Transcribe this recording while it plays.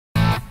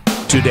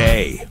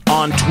Today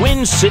on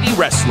Twin City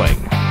Wrestling,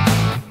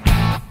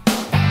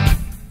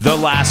 the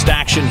Last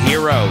Action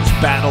Heroes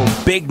battle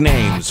big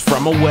names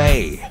from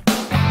away.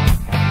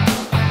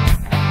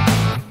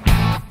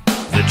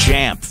 The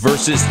Champ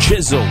versus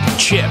Chiseled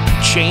Chip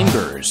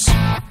Chambers.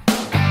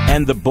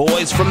 And the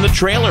boys from the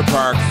trailer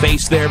park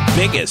face their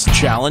biggest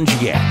challenge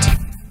yet.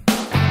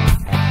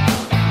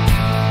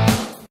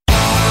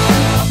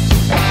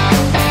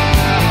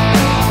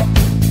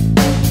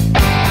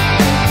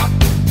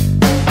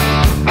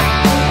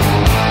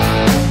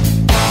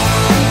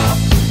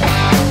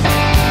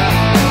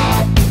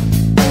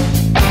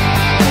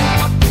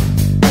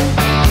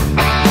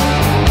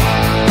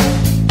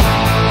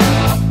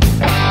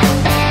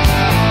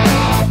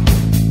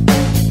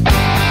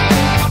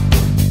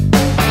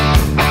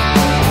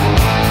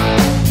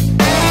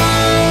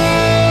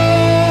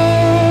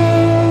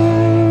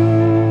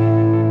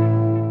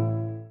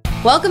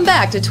 Welcome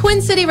back to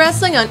Twin City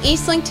Wrestling on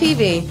Eastlink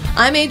TV.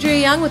 I'm Adria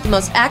Young with the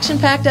most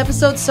action-packed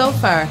episode so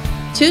far.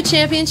 2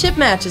 championship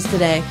matches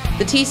today.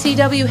 The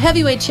TCW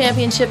Heavyweight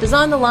Championship is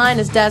on the line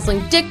as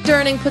Dazzling Dick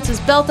Durning puts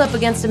his belt up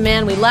against a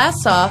man we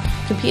last saw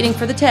competing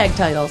for the tag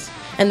titles.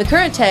 And the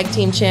current tag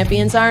team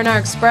champions, R&R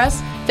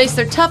Express, face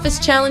their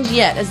toughest challenge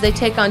yet as they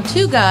take on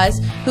 2 guys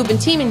who've been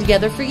teaming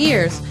together for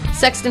years,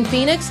 Sexton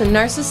Phoenix and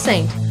Narcis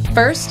Saint.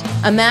 First,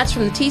 a match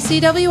from the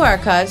TCW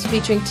archives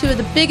featuring 2 of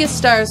the biggest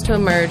stars to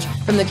emerge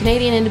from the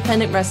Canadian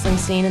independent wrestling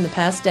scene in the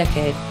past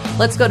decade.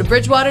 Let's go to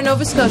Bridgewater,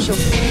 Nova Scotia.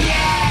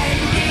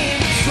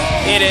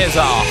 It is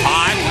a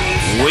hot,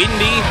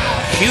 windy,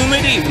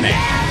 humid evening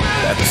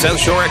at the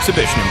South Shore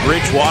Exhibition in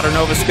Bridgewater,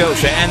 Nova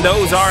Scotia, and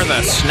those are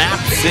the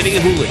Snap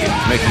City Hooligans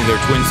making their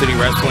Twin City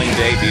Wrestling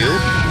debut.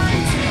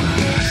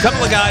 A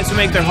couple of guys who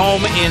make their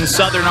home in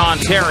Southern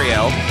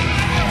Ontario,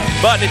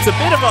 but it's a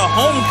bit of a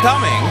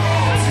homecoming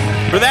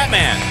for that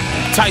man,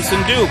 Tyson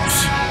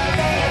Dukes.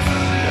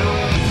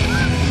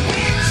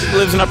 He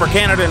lives in Upper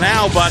Canada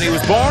now, but he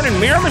was born in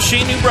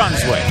Miramichi, New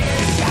Brunswick.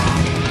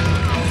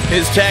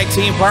 His tag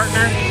team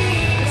partner,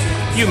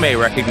 you may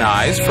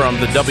recognize from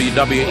the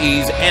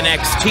WWE's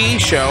NXT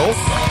show,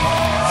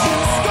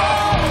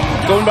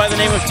 going by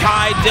the name of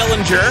Ty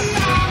Dillinger,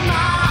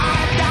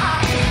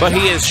 but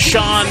he is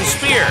Shawn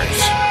Spears.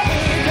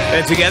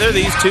 And together,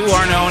 these 2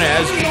 are known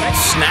as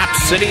Snap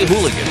City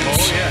Hooligans.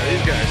 Oh yeah,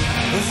 these guys.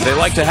 They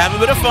like to have a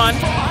bit of fun.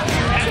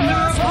 And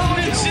their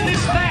opponents in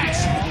this match,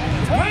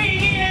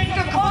 weighing in at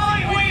a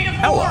combined weight of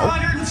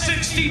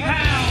 460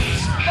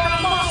 pounds,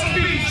 from Must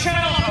Beach,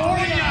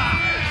 California,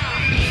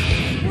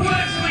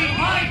 Wesley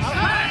Pipes,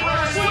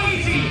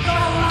 Swayze, the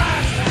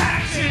Last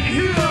Action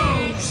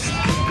Heroes.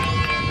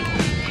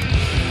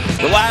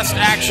 The Last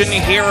Action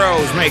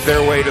Heroes make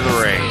their way to the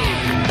ring.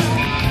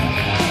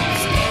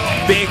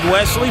 Big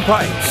Wesley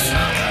Pipes,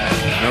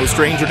 no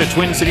stranger to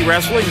Twin City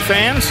Wrestling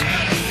fans.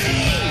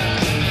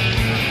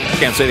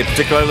 Can't say they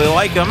particularly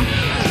like him.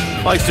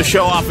 Likes to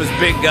show off his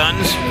big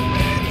guns.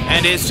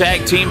 And his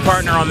tag team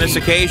partner on this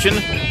occasion,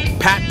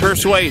 Pat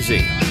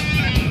Persuasi,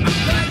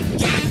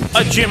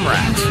 a gym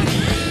rat.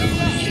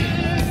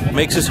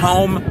 Makes his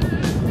home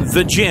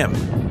the gym.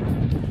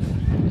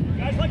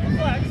 Guys like to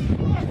flex.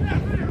 Go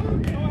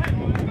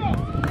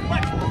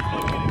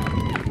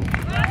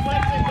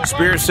ahead.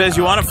 Spears says,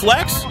 you want to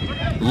flex?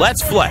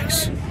 Let's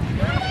flex.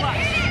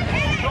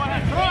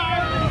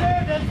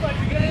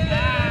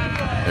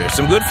 There's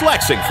some good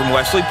flexing from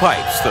Wesley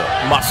Pipes, the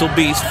muscle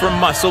beast from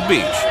Muscle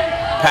Beach.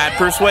 Pat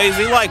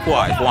Persuasi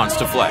likewise wants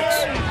to flex.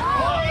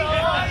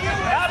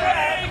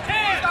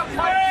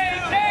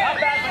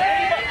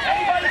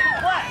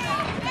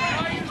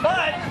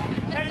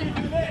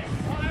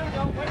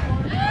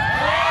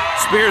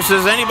 Spears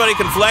says anybody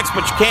can flex,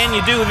 but can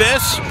you do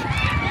this?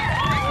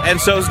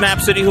 And so Snap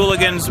City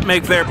Hooligans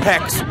make their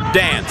pecs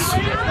dance.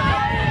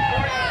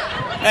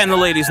 And the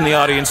ladies in the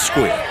audience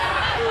squeal.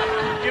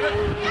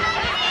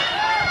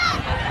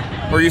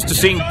 We're used to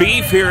seeing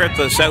beef here at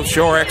the South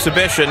Shore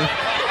Exhibition. A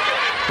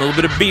little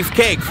bit of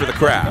beefcake for the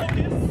crowd.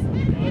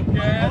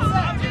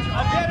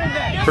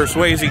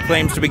 Persuasi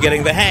claims to be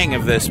getting the hang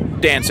of this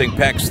dancing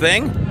pecs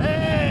thing.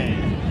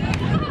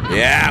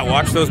 Yeah,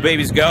 watch those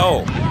babies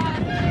go.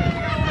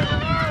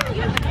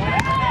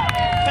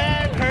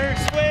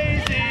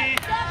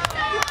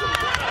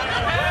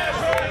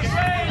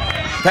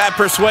 Pat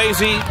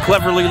Persuasi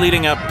cleverly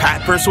leading a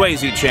Pat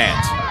Persuasi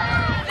chant.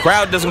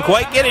 Crowd doesn't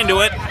quite get into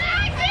it.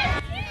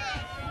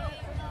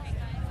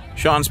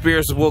 Shawn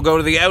Spears will go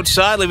to the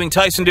outside, leaving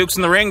Tyson Dukes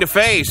in the ring to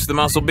face the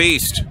Muscle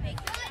Beast.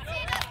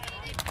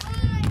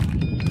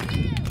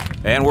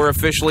 And we're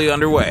officially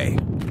underway.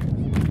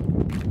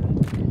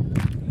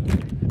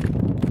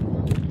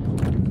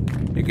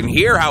 You can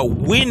hear how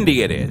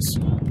windy it is.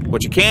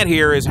 What you can't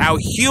hear is how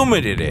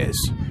humid it is.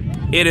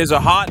 It is a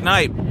hot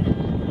night.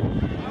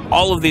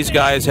 All of these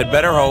guys had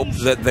better hope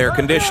that their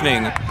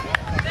conditioning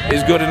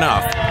is good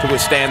enough to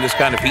withstand this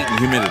kind of heat and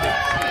humidity.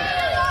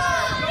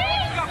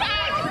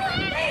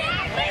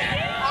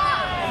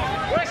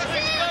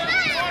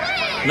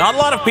 Not a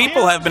lot of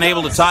people have been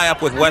able to tie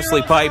up with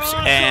Wesley Pipes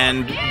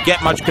and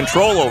get much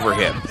control over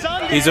him.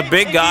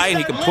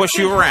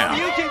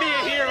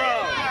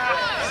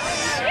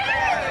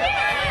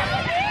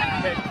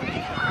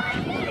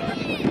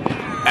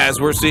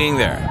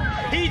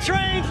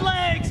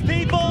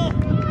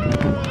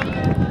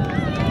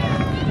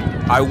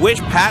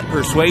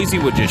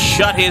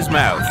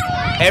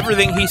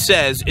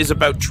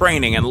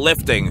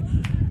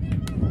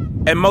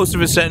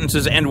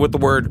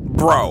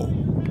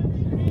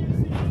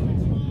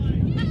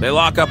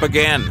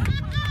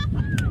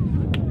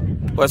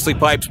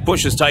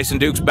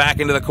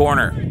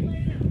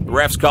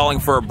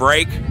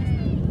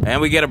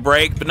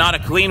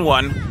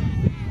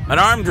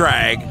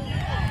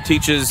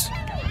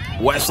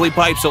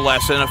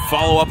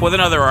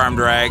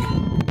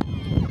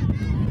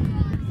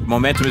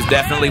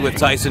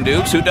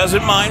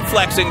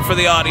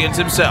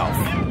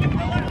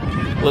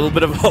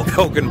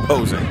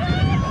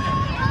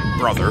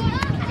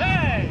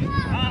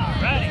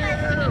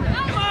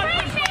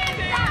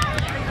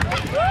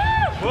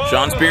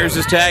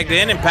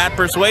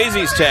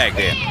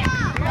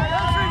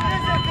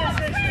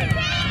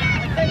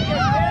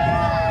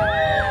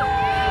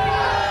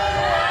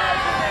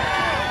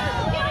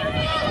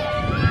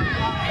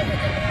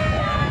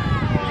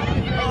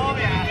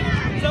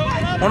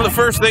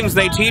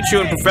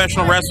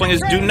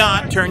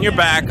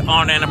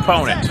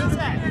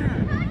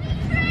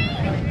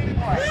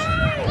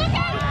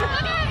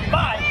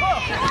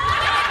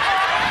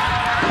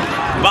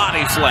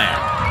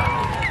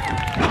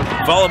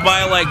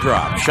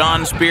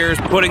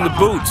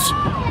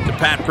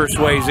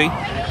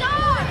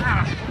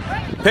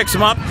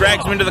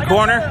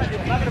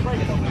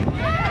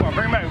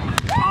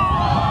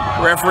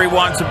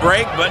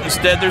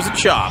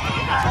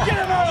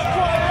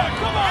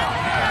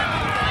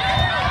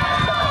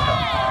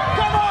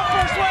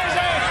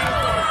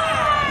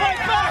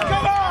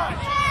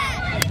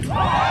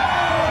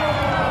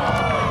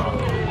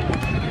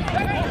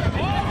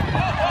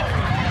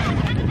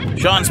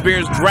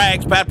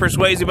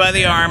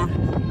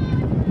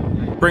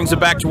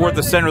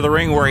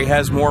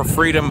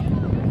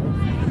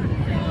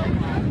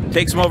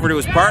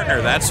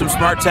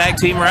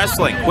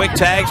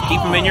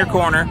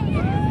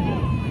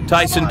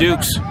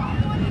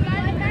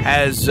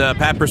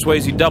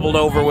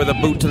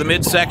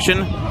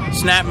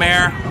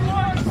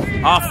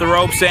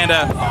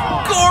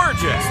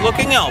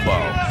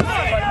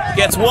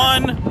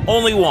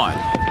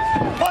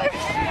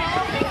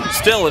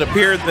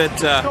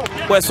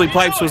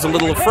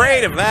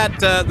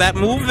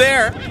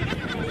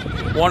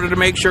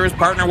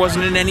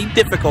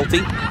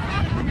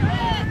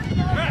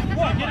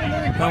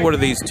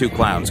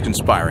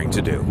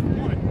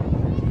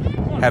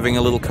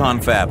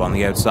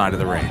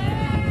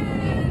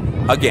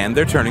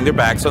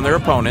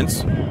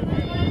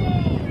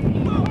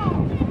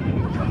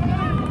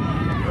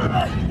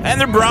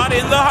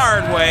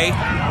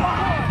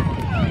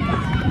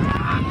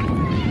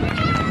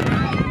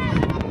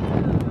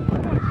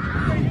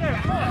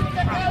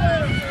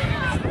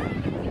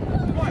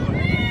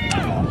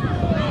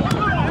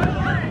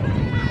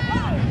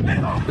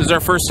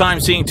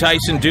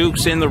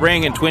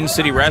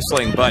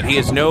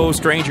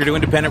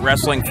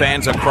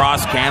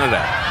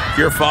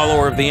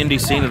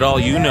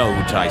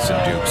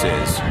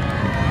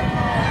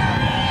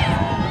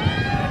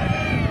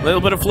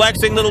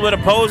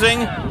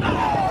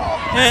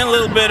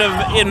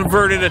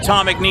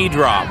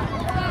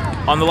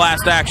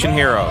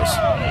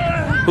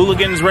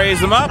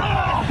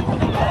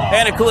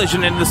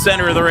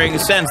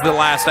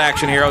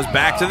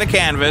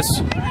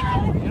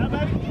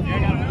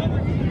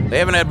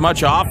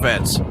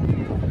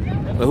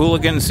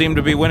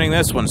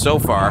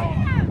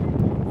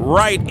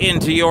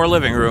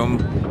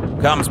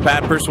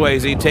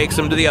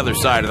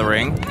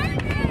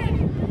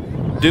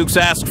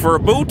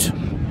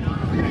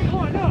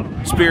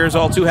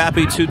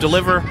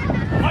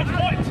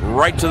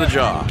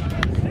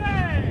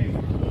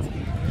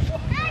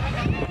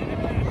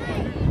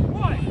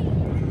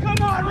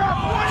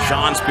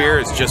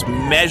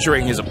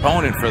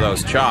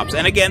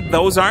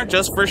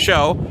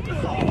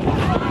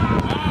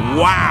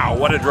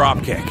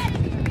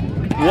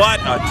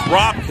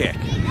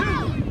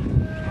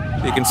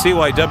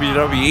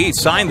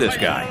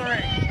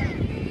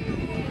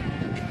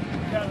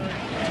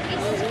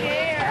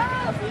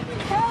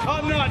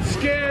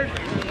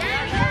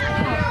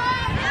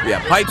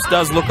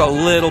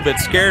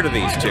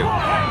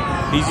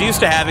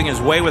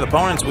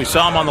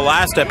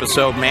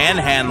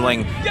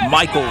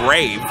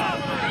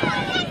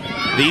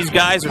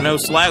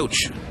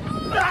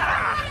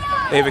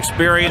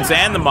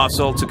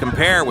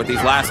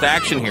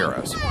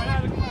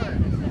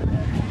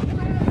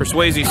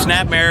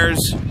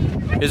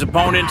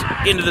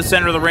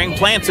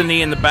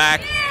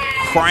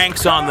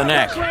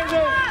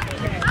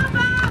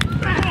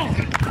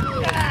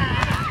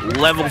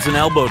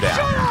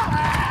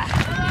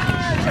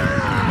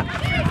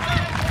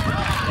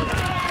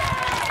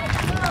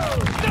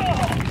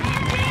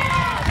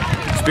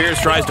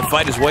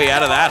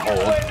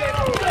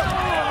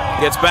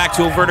 Gets back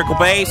to a vertical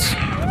base.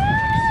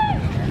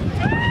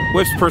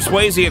 Whips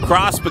Persuasi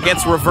across, but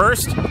gets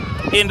reversed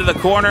into the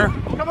corner.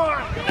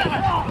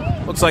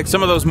 Looks like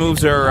some of those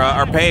moves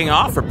are paying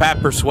off for Pat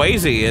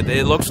Persuasi.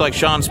 It looks like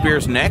Shawn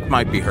Spears' neck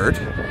might be hurt.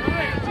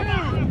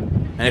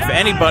 And if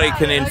anybody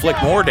can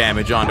inflict more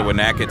damage onto a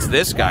neck, it's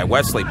this guy,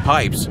 Wesley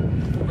Pipes.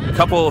 A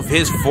couple of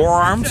his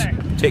forearms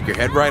take your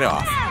head right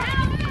off.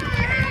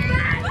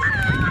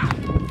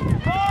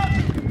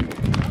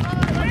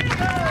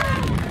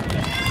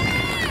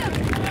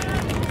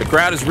 The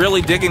crowd is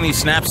really digging these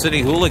Snap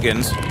City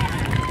hooligans.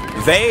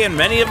 They and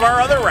many of our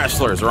other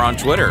wrestlers are on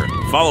Twitter.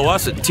 Follow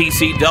us at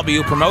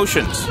TCW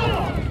Promotions.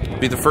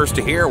 Be the first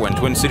to hear when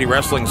Twin City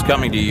Wrestling's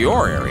coming to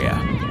your area.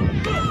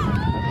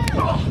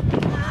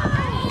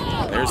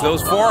 There's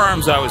those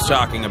forearms I was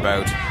talking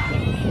about.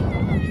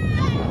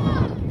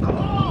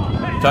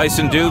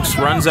 Tyson Dukes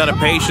runs out of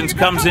patience,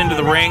 comes into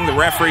the ring. The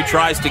referee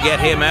tries to get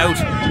him out.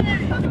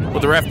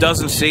 What the ref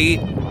doesn't see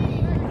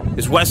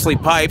is Wesley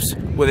Pipes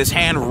with his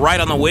hand right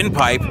on the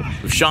windpipe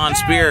of Shawn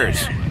Spears.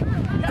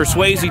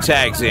 Persuasi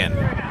tags in.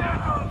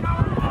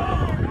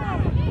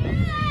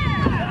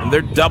 And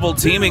they're double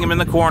teaming him in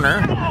the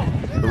corner.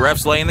 The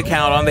ref's laying the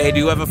count on. They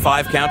do have a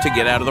 5 count to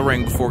get out of the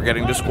ring before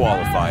getting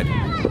disqualified.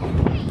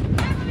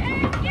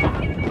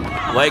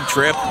 Leg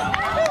trip.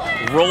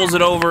 Rolls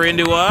it over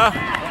into a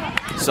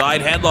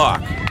side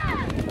headlock.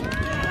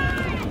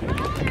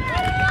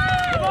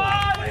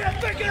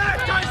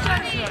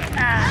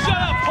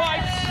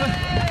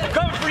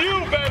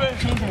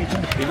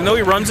 Even though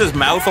he runs his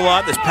mouth a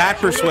lot, this Pat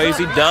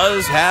Persuasi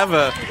does have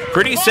a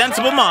pretty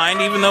sensible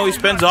mind, even though he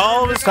spends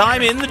all of his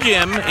time in the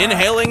gym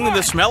inhaling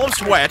the smell of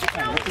sweat.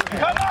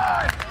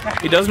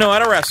 He does know how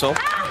to wrestle.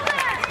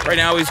 Right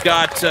now he's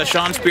got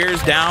Shawn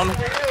Spears down.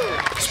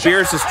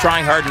 Spears is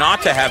trying hard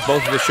not to have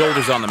both of his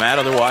shoulders on the mat,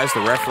 otherwise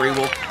the referee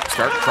will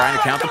start trying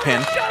to count the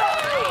pin.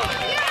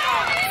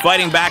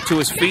 Fighting back to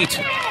his feet.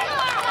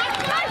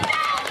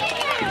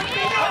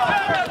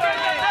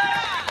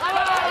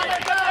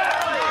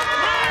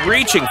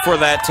 Reaching for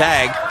that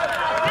tag,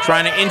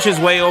 trying to inch his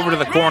way over to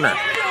the corner.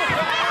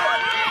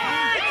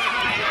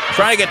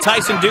 Trying to get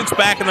Tyson Dukes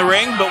back in the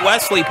ring, but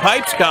Wesley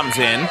Pipes comes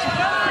in,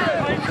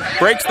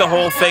 breaks the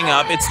whole thing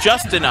up. It's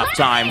just enough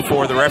time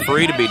for the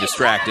referee to be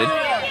distracted.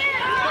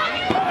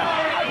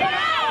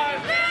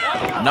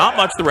 Not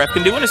much the ref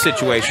can do in a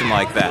situation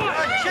like that.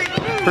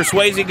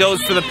 Persuasi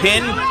goes for the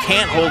pin,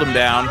 can't hold him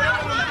down.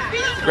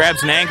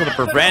 Grabs an ankle to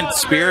prevent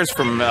Spears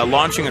from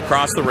launching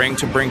across the ring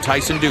to bring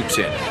Tyson Dukes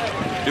in.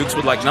 Dukes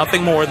would like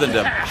nothing more than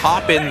to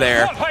hop in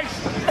there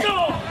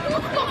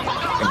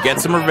and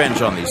get some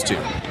revenge on these two.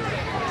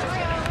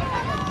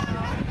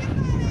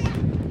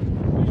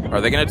 Are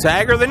they going to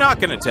tag or are they not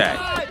going to tag?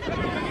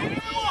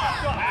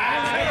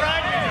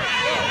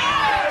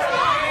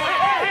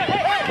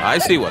 I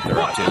see what they're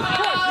up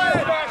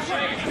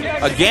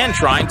to. Again,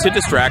 trying to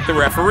distract the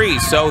referee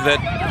so that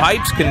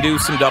Pipes can do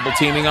some double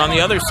teaming on the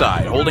other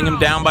side, holding him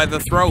down by the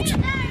throat.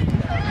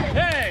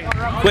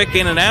 Quick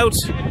in and out.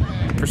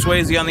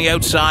 Persuasi on the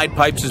outside,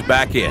 Pipes is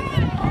back in.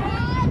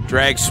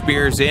 Drags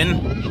Spears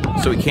in,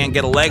 so he can't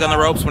get a leg on the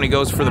ropes when he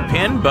goes for the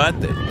pin, but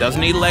doesn't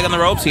need a leg on the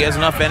ropes. He has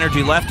enough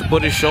energy left to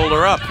put his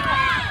shoulder up.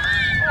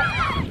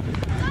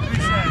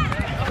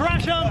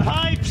 Crush him,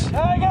 Pipes!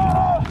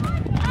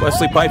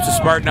 Wesley Pipes is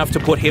smart enough to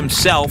put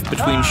himself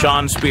between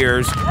Shawn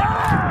Spears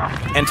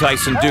and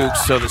Tyson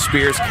Dukes so that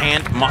Spears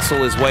can't muscle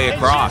his way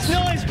across.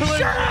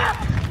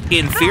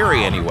 In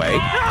theory, anyway.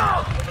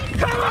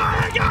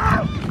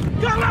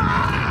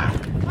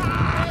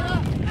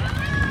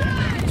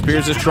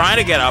 Spears is trying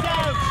to get up.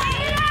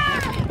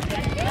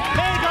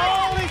 Make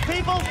all these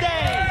people's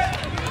days!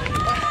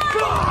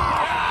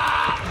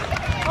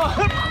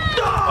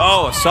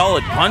 Oh, a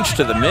solid punch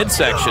to the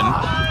midsection.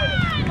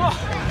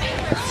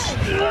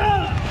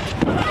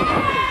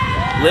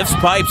 Lifts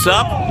Pipes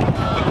up.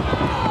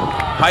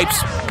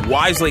 Pipes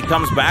wisely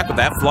comes back with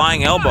that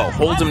flying elbow.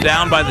 Holds him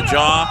down by the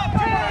jaw.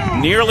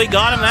 Nearly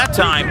got him that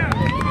time.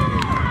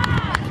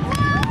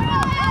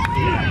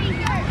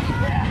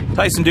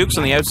 Tyson Dukes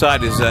on the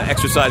outside is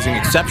exercising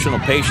exceptional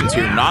patience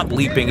here, not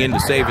leaping in to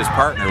save his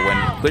partner when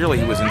clearly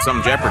he was in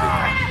some jeopardy.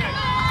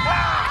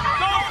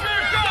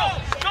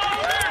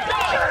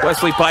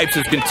 Wesley Pipes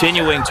is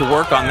continuing to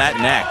work on that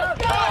neck.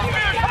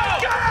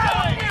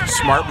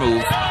 Smart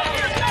move.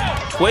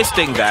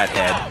 Twisting that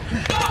head.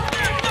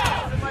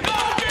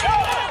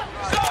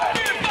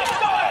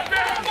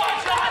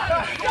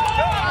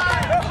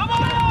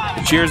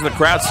 The cheers of the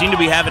crowd seem to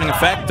be having an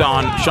effect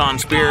on Shawn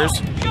Spears.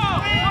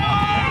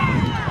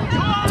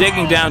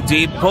 Digging down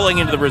deep, pulling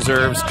into the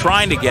reserves,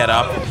 trying to get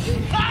up.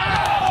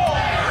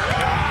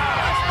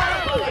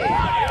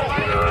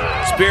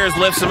 Spears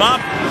lifts him up.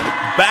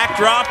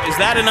 Backdrop, is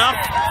that enough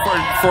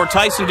for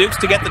Tyson Dukes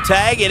to get the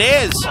tag? It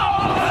is.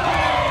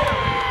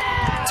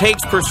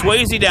 Takes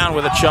Persuasi down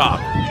with a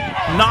chop.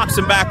 Knocks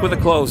him back with a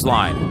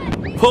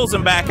clothesline. Pulls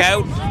him back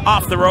out,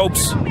 off the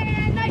ropes.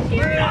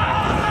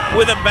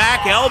 With a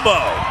back elbow.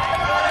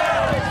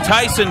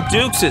 Tyson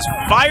Dukes is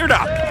fired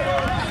up.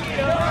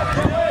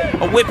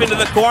 A whip into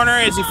the corner.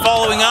 Is he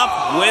following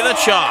up with a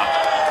chop?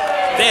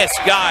 This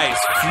guy's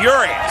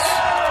furious.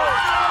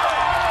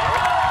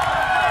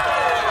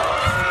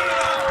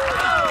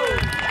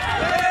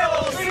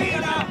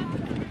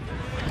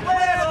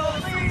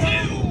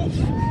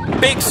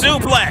 Big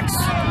suplex.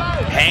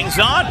 Hangs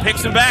on,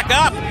 picks him back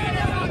up.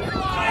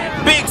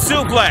 Big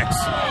suplex.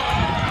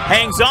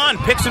 Hangs on,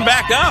 picks him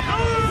back up.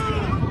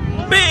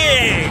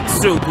 Big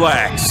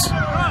suplex.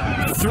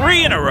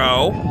 3 in a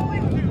row.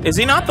 Is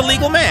he not the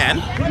legal man?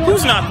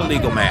 Who's not the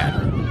legal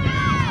man?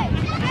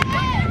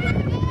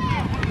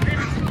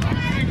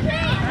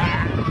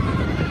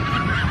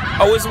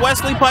 Oh, is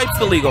Wesley Pipes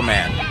the legal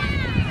man?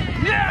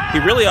 He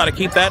really ought to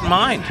keep that in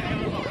mind.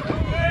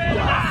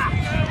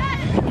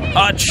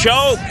 A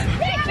choke.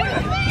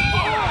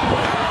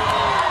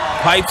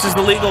 Pipes is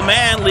the legal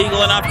man,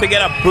 legal enough to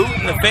get a boot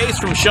in the face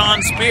from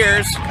Shawn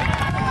Spears.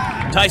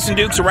 Tyson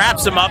Dukes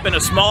wraps him up in a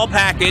small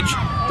package.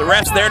 The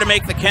ref's there to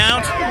make the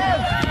count.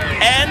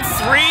 And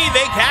 3,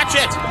 they catch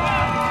it.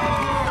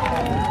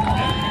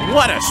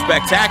 What a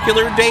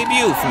spectacular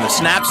debut from the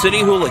Snap City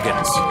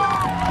Hooligans.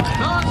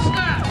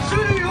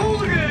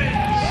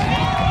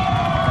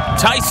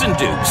 Tyson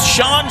Dukes,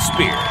 Shawn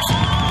Spears,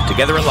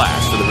 together at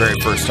last for the very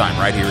first time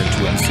right here in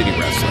Twin City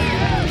Wrestling.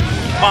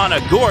 On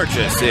a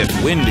gorgeous, if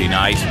windy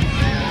night,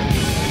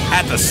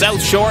 at the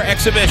South Shore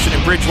Exhibition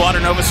in Bridgewater,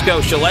 Nova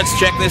Scotia. Let's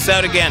check this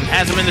out again.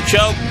 Has him in the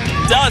choke.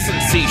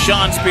 Doesn't see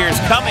Shawn Spears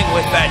coming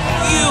with that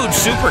huge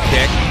super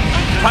kick.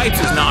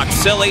 Pipes is knocked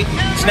silly.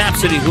 Snap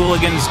City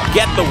Hooligans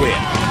get the win.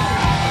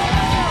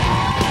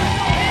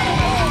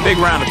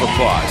 Big round of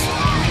applause.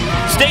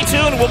 Stay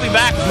tuned. We'll be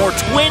back with more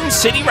Twin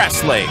City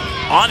Wrestling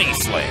on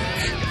Eastlink.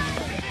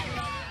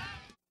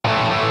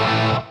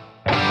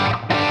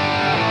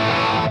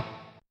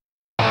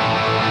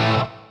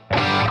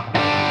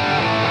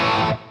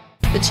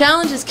 The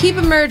challenges keep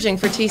emerging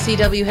for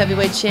TCW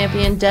Heavyweight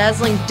Champion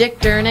Dazzling Dick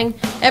Durning.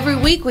 Every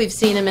week we've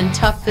seen him in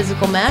tough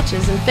physical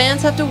matches, and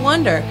fans have to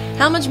wonder,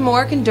 how much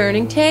more can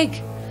Durning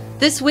take?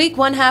 This week,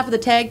 one half of the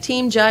tag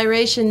team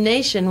Gyration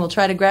Nation will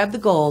try to grab the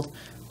gold.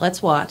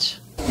 Let's watch.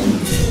 I'm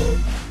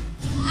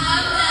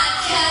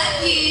not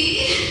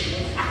cocky.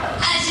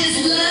 I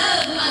just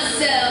love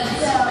myself.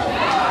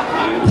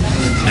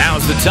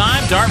 Now's the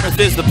time. Dartmouth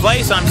is the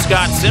place. I'm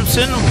Scott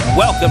Simpson.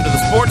 Welcome to the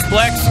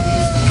Sportsplex.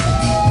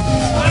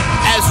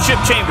 As Chip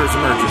Chambers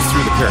emerges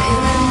through the curtain.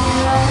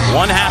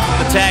 One half of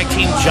the tag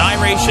team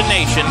Gyration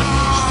Nation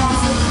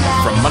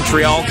from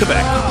Montreal,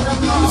 Quebec.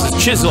 This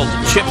is chiseled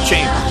Chip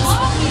Chambers.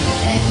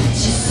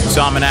 We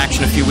saw him in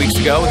action a few weeks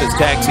ago with his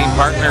tag team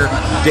partner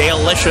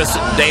Dale-licious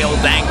Dale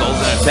Dangles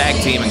in a tag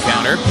team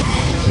encounter.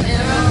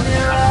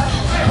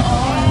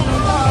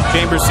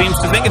 Chambers seems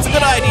to think it's a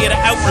good idea to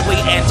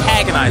outwardly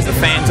antagonize the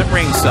fans at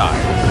ringside.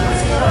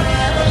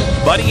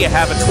 Buddy, you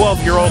have a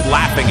 12-year-old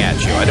laughing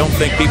at you. I don't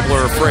think people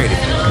are afraid of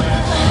you.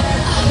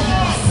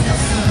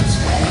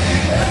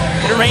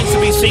 It remains to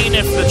be seen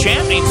if the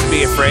champ needs to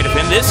be afraid of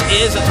him. This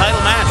is a title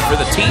match for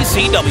the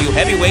TCW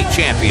Heavyweight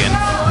Champion.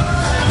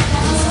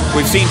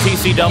 We've seen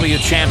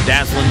TCW champ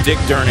Dazzlin Dick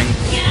Durning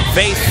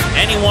face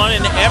anyone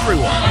and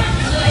everyone.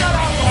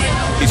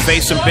 He's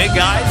faced some big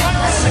guys.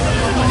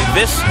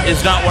 This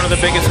is not one of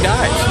the biggest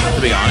guys,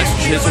 to be honest.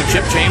 Chisel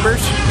Chip Chambers,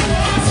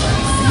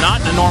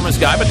 not an enormous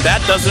guy, but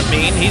that doesn't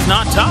mean he's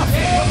not tough.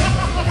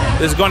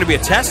 This is going to be a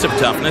test of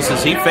toughness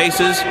as he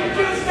faces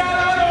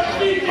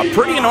a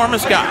pretty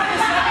enormous guy.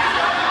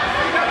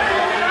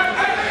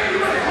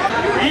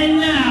 And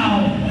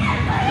now,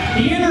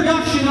 the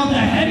introduction of the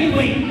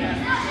heavyweight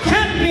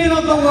champion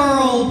of the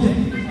world,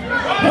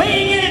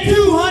 weighing in at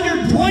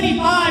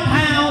 225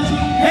 pounds,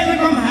 hailing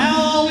from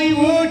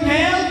Hollywood,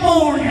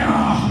 California,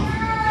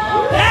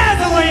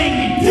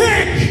 Dazzling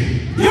Dick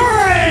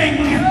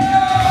Durning!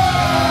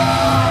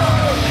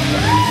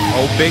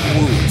 Oh, big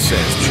wound,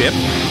 says Chip.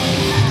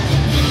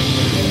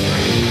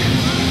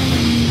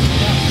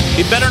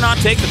 He better not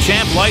take the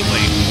champ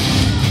lightly.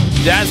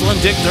 Dazzlin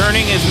Dick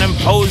Durning is an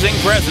imposing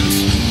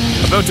presence,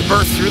 about to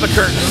burst through the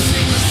curtain.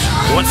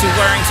 What's he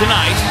wearing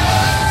tonight?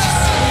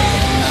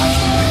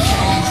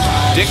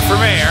 Dick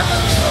Vermeer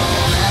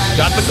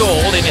got the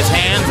gold in his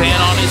hands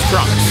and on his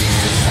trunks.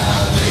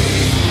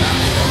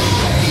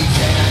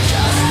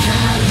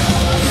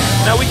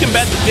 Now we can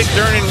bet that Dick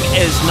Durning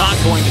is not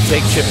going to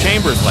take Chip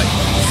Chambers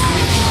lightly.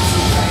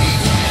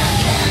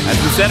 As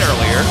we said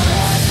earlier,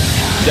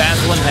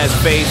 Dazzlin has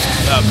faced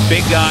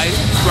big guys,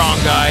 strong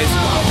guys,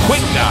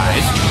 quick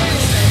guys,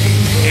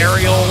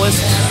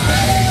 aerialists,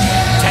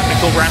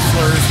 technical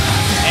wrestlers,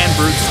 and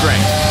brute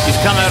strength. He's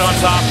come out on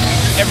top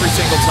every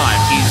single time.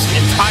 He's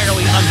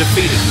entirely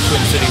undefeated in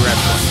Twin City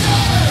Wrestling.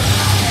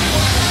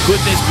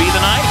 Could this be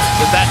the night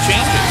that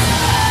changes?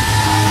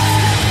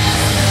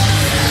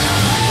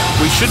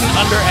 We shouldn't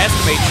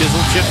underestimate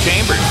Chisel Chip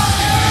Chambers.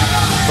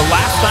 The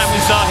last time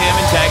we saw him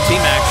in tag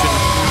team action,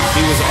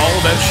 he was all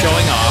about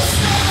showing off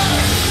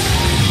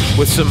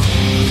with some,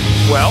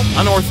 well,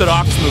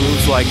 unorthodox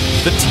moves like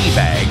the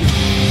teabag.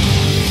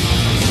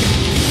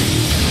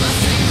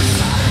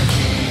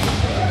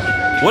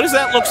 What does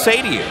that look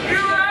say to you?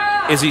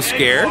 Is he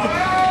scared?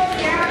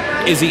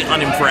 Is he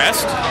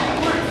unimpressed?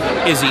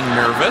 Is he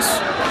nervous?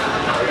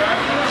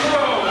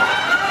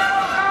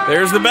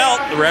 There's the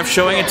belt. The ref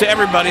showing it to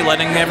everybody,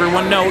 letting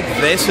everyone know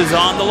this is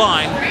on the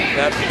line.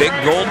 That big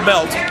gold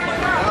belt.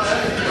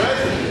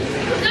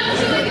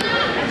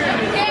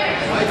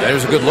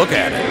 There's a good look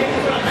at it.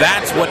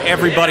 That's what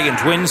everybody in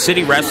Twin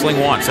City Wrestling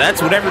wants.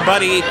 That's what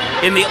everybody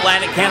in the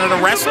Atlantic Canada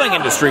wrestling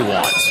industry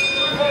wants.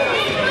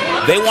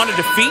 They want to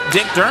defeat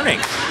Dick Durning.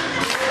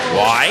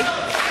 Why?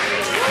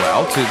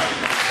 Well, to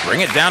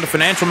bring it down to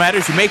financial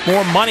matters, you make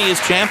more money as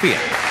champion.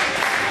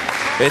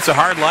 It's a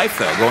hard life,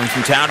 though, going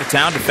from town to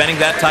town, defending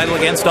that title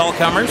against all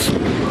comers.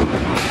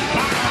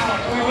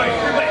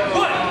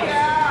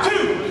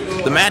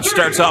 The match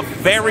starts off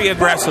very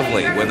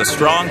aggressively with a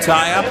strong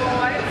tie-up.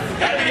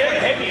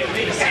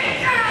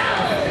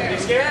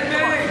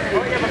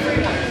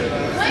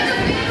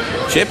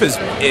 Chip is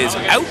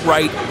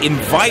outright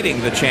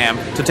inviting the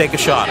champ to take a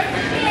shot at him,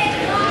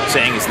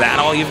 saying, is that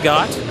all you've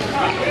got?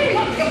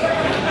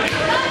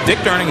 Dick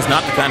Durning is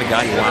not the kind of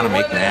guy you want to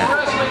make mad.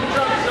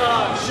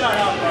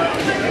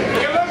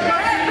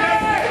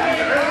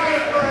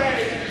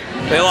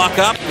 They lock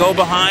up, go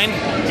behind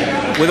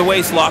with a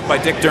waist lock by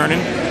Dick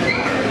Durning.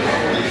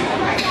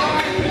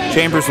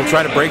 Chambers will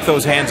try to break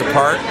those hands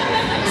apart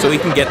so he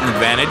can get an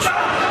advantage.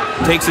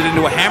 Takes it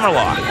into a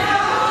hammerlock,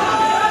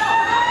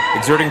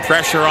 exerting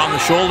pressure on the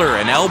shoulder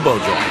and elbow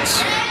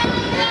joints.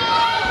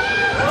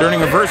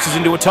 Durning reverses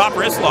into a top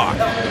wrist lock.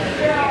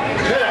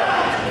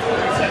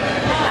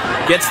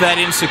 Gets that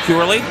in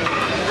securely.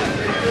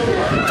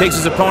 Takes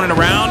his opponent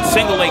around,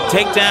 single leg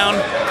takedown,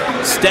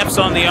 steps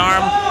on the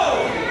arm,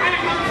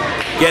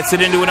 gets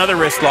it into another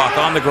wrist lock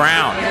on the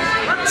ground.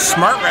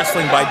 Smart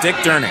wrestling by Dick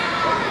Durning.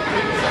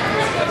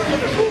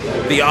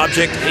 The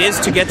object is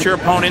to get your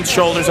opponent's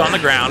shoulders on the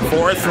ground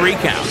for a 3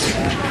 count.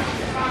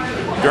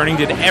 Durning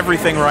did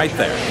everything right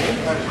there.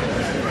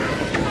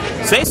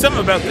 Say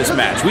something about this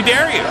match. We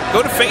dare you.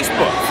 Go to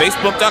Facebook,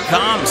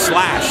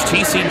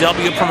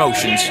 facebook.com/TCW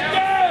Promotions.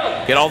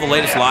 Get all the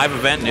latest live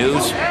event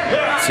news.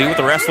 See what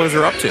the wrestlers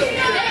are up to.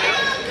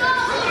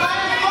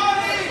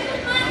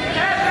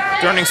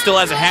 Durning still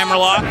has a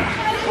hammerlock.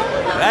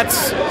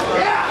 That's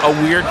a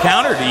weird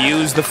counter to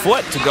use the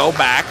foot to go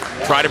back,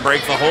 try to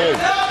break the hold.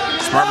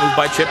 Smart move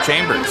by Chip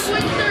Chambers.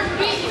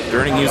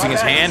 Durning using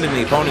his hand in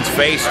the opponent's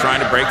face, trying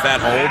to break that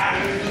hold.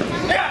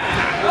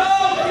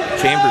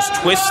 Chambers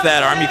twists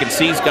that arm. You can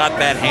see he's got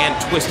that hand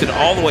twisted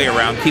all the way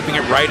around, keeping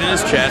it right in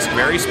his chest.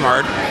 Very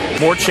smart.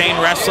 More chain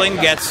wrestling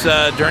gets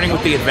Durning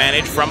with the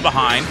advantage from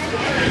behind.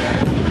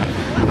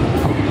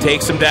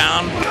 Takes him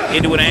down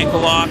into an ankle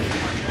lock.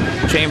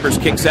 Chambers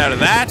kicks out of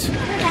that.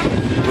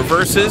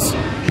 Reverses.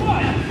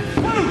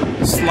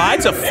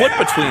 Slides a foot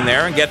between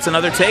there and gets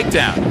another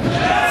takedown.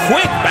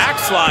 Quick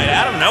backslide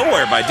out of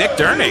nowhere by Dick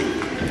Durning.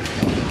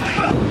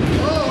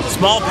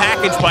 Small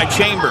package by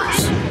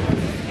Chambers.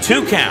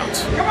 2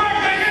 count.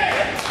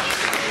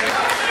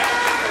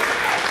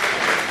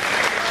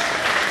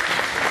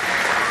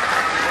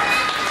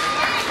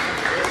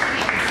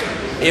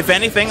 If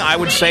anything, I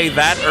would say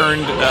that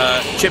earned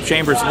Chip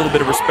Chambers a little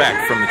bit of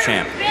respect from the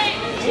champ.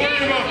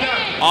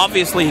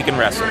 Obviously, he can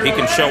wrestle. He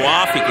can show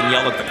off. He can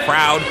yell at the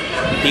crowd.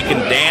 He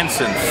can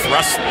dance and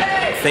thrust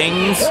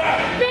things.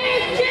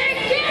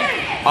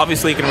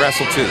 Obviously, he can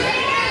wrestle too.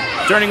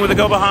 Durning with a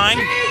go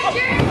behind.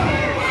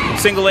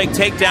 Single leg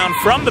takedown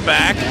from the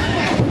back.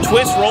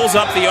 Twist, rolls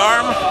up the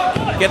arm.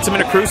 Gets him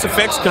in a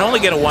crucifix. Can only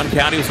get a 1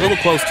 count. He was a little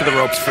close to the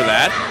ropes for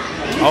that.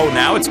 Oh,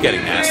 now it's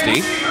getting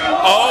nasty.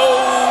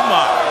 Oh,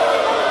 my.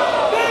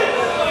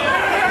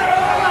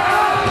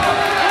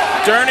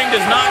 Durning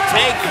does not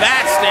take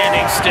that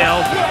standing still.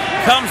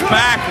 Comes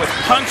back with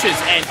punches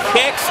and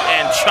kicks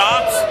and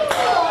chops.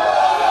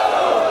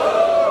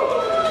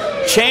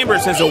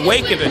 Chambers has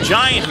awakened a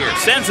giant here.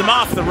 Sends him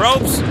off the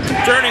ropes.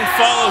 Durning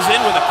follows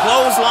in with a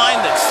clothesline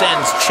that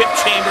sends Chip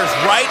Chambers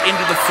right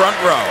into the front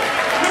row.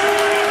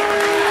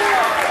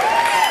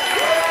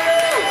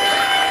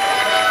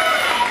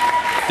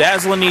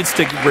 Dazzlin needs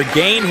to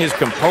regain his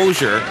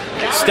composure.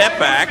 Step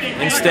back.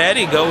 Instead,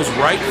 he goes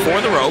right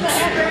for the ropes.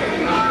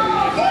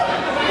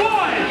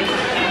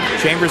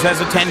 Chambers has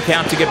a 10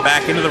 count to get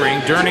back into the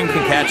ring. Durning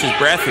can catch his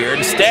breath here.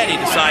 Instead, he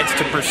decides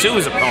to pursue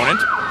his opponent.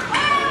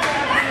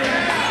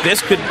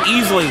 This could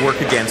easily work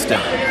against him.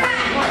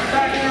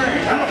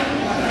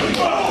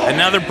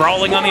 Another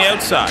brawling on the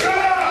outside.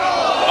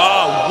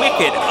 Oh,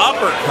 wicked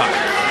uppercut.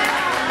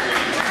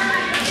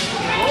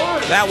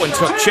 That one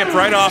took Chip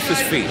right off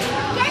his feet.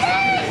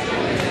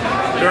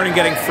 Durning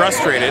getting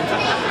frustrated.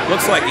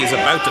 Looks like he's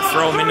about to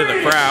throw him into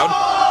the crowd.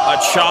 A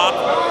chop.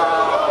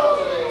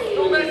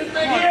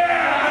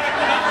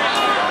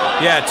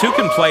 Yeah, 2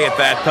 can play at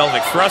that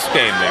pelvic thrust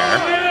game there.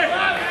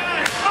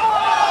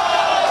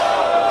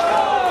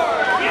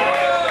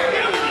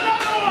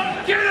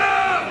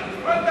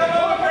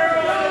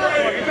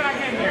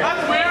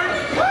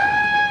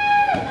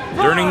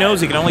 Durning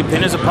knows he can only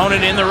pin his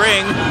opponent in the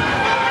ring.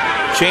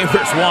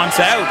 Chambers wants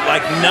out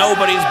like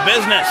nobody's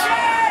business.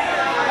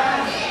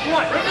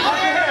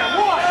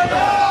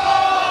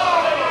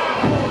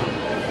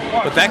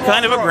 But that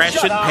kind of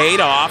aggression paid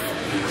off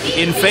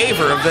in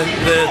favor of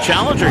the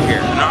challenger here.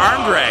 An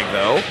arm drag,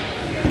 though,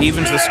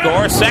 evens the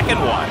score. Second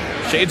one.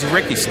 Shades of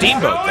Ricky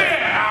Steamboat there.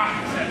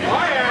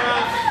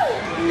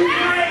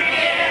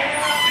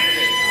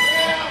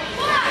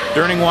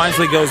 Durning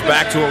wisely goes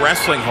back to a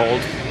wrestling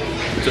hold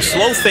to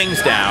slow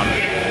things down.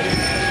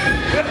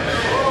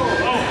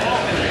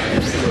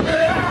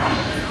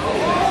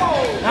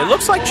 It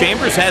looks like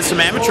Chambers has some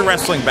amateur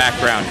wrestling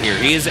background here.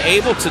 He is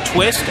able to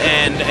twist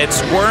and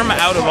squirm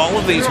out of all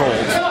of these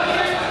holds.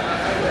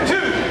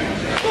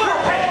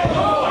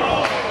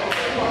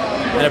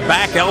 And a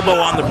back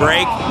elbow on the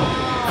break.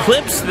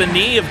 Clips the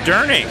knee of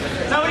Durning.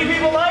 How many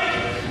people like?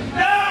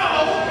 No!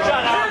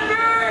 Shut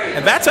up!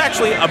 And that's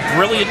actually a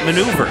brilliant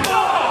maneuver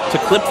to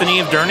clip the knee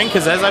of Durning,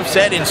 because as I've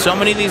said in so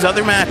many of these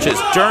other matches,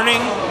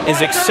 Durning is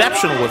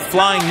exceptional with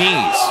flying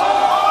knees.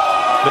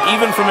 But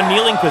even from a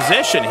kneeling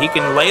position, he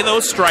can lay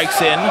those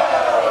strikes in.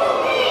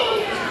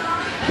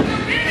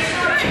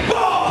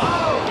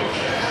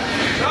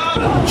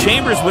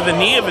 Chambers with a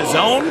knee of his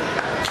own,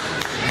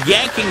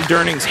 yanking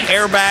Durning's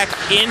hair back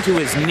into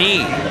his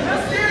knee.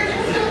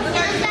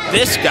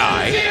 This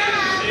guy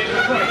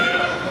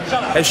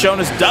has shown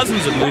us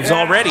dozens of moves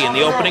already in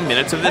the opening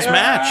minutes of this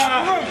match.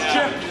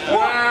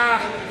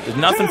 There's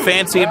nothing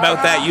fancy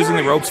about that, using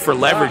the ropes for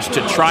leverage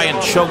to try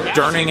and choke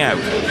Durning out.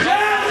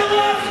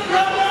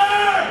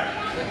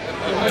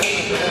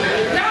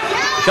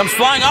 Comes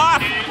flying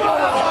off.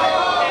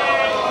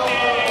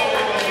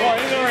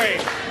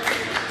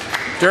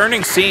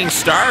 Durning seeing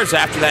stars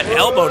after that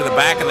elbow to the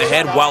back of the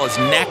head while his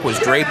neck was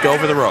draped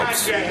over the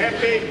ropes. Who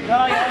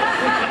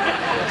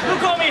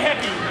called me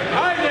hippie?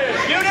 I did.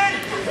 You did?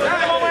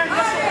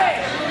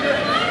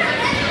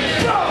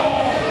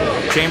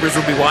 Chambers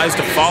would be wise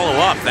to follow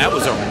up. That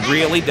was a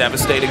really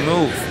devastating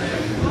move.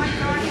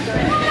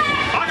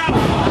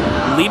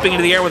 Leaping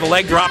into the air with a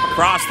leg drop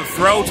across the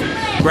throat,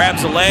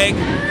 grabs a leg.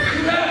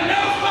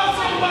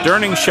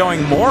 Durning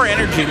showing more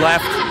energy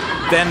left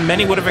than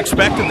many would have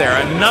expected there.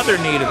 Another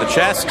knee to the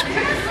chest.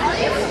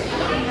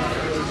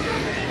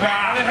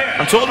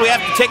 I'm told we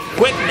have to take a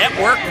quick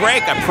network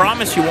break. I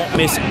promise you won't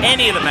miss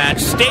any of the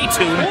match. Stay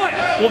tuned.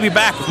 We'll be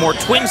back with more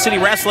Twin City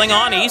Wrestling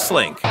on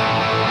Eastlink.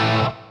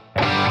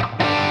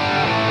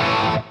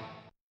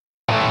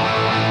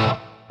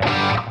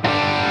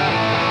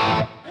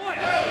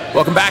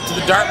 Welcome back to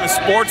the Dartmouth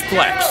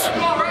Sportsplex.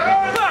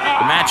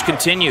 The match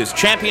continues.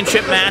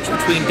 Championship match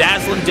between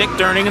Dazzlin Dick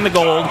Durning in the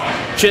gold,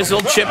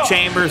 chiseled Chip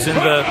Chambers in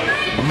the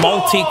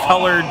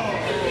multicolored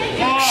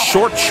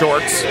short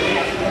shorts.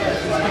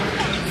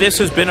 This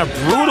has been a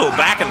brutal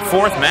back and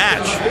forth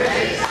match.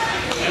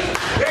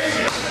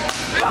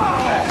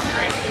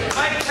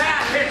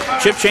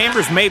 Chip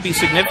Chambers may be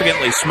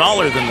significantly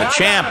smaller than the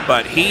champ,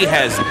 but he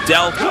has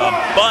dealt a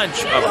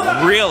bunch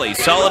of really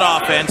solid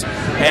offense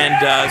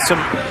and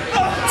some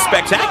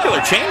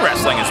spectacular chain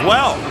wrestling as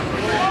well.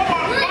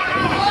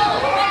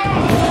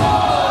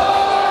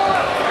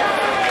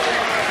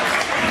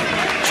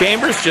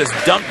 Chambers just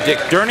dumped Dick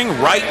Durning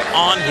right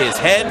on his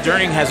head.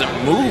 Durning hasn't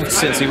moved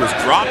since he was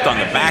dropped on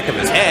the back of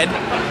his head.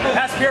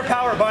 That's pure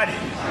power, bud.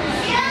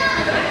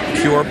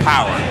 Pure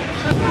power.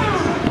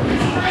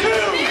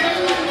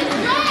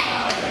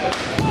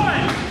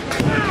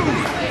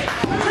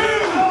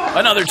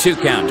 Another 2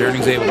 count.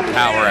 Durning's able to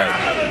power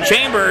out.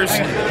 Chambers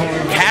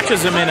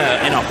catches him in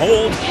a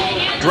hold,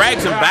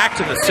 drags him back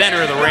to the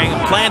center of the ring,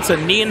 and plants a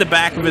knee in the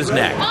back of his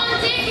neck.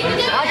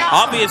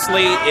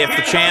 Obviously, if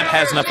the champ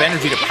has enough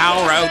energy to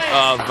power out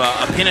of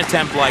a pin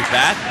attempt like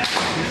that,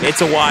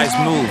 it's a wise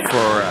move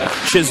for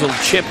chiseled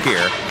Chip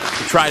here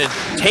to try to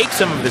take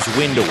some of this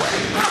wind away.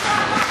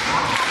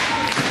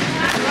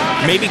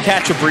 Maybe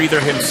catch a breather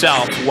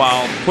himself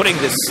while putting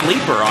this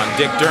sleeper on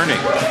Dick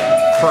Durning.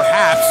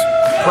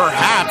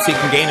 Perhaps he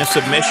can gain a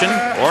submission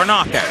or a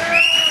knockout.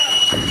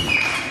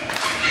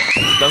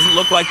 Doesn't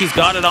look like he's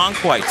got it on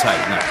quite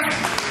tight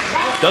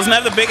now. Doesn't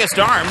have the biggest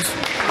arms.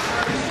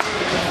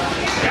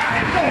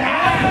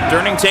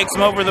 Durning takes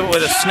him over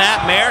with a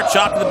snap mare,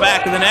 chop to the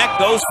back of the neck,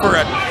 goes for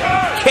a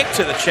kick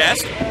to the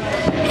chest.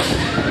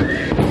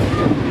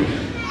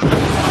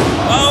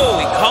 Oh,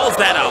 he calls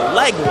that a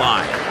leg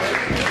line.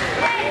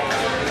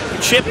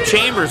 Chip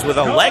Chambers with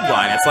a leg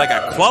line. It's like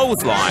a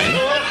clothesline,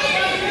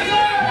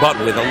 but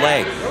with a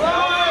leg.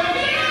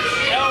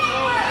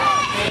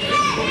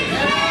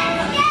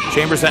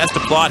 Chambers has to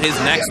plot his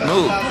next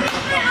move.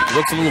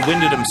 Looks a little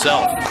winded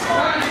himself.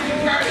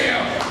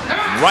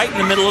 Right in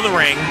the middle of the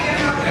ring.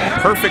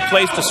 Perfect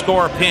place to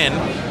score a pin.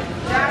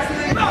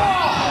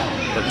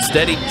 But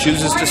instead he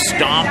chooses to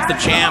stomp the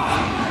champ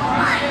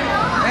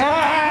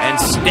and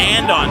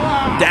stand on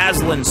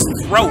Dazzlin's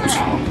throat.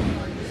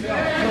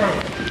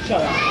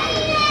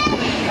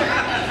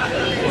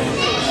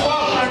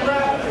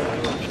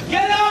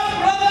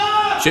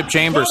 Chip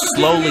Chambers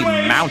slowly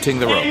mounting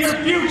the ropes. Your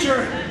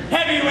future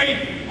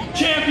heavyweight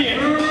champion.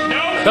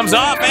 Comes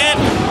off and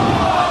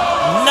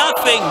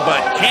nothing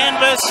but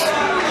canvas.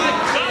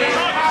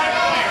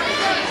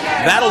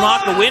 That'll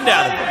knock the wind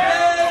out of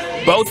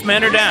him. Both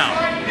men are down.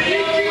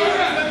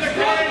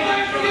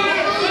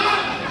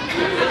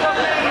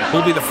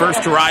 who'll be the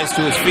first to rise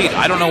to his feet.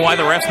 I don't know why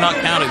the ref's not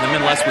counting them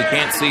unless we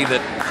can't see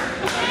that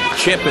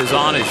Chip is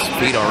on his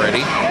feet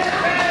already.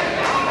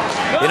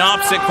 In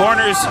opposite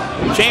corners,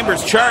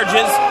 Chambers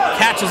charges,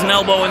 catches an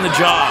elbow in the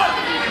jaw.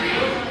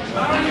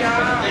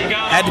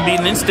 Had to be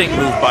an instinct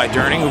move by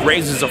Durning, who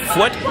raises a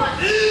foot.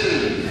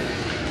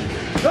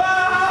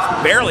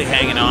 Barely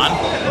hanging on.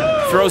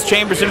 Throws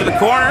Chambers into the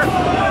corner.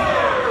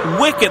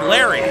 Wicked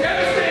Larry.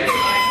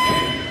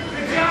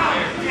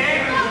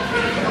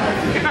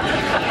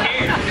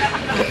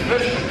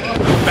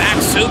 Back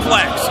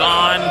suplex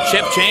on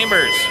Chip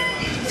Chambers.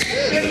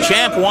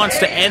 Champ wants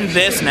to end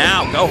this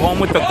now. Go home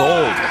with the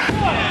gold.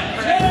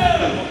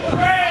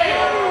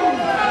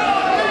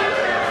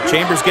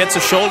 Chambers gets a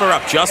shoulder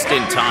up just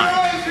in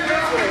time.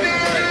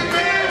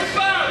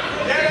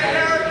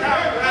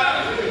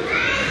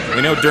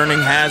 We know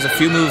Durning has a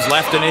few moves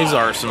left in his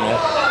arsenal.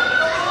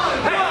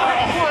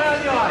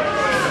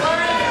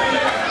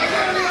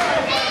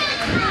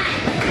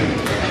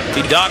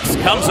 He ducks,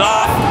 comes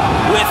off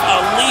with a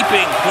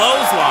leaping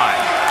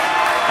clothesline.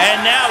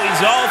 And now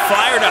he's all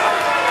fired up.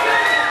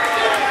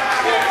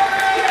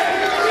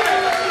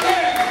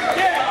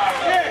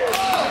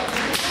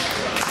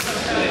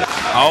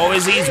 Oh,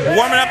 as he's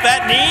warming up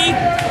that knee.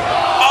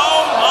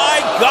 Oh my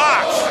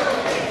gosh.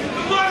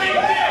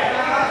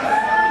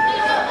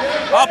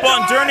 Up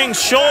on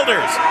Durning's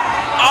shoulders.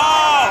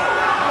 Oh.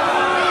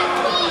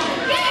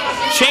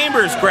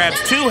 Chambers grabs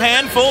 2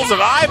 handfuls of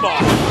eyeballs.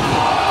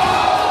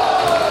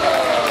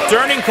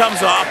 Durning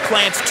comes off,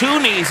 plants 2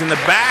 knees in the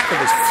back of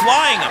his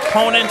flying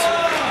opponent.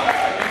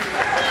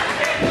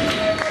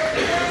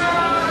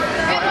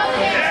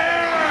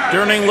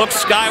 Durning looks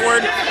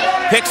skyward,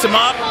 picks him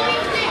up.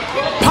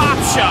 Pop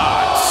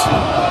shots.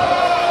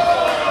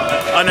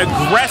 An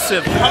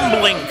aggressive,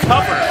 humbling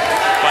cover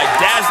by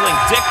Dazzling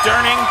Dick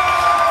Durning.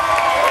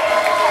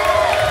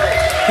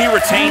 He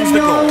retains the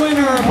goal.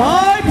 Winner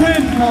by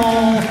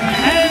pinfall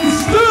and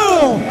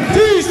still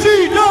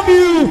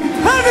TCW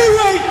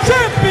Heavyweight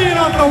Champion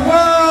of the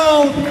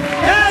World,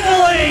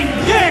 Dazzling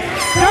Dick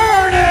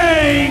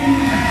Durning.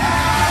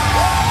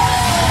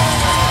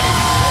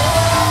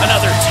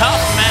 Another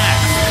tough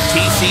match.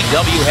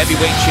 TCW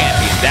Heavyweight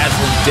Champion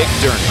Dazzling Dick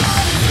Durning.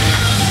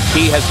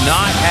 He has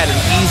not had an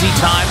easy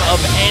time of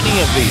any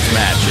of these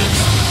matches.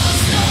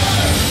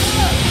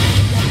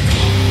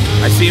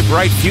 I see a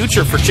bright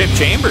future for Chip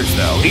Chambers,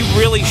 though. He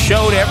really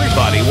showed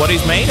everybody what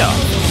he's made of.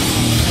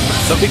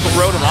 Some people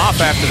wrote him off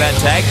after that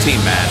tag team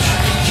match.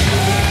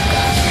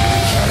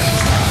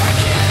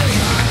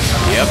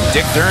 Yep,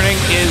 Dick Durning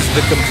is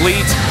the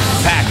complete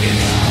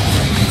package.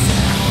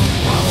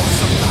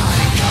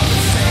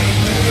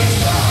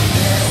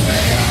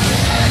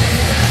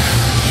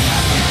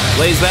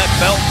 Lays that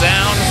belt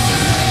down.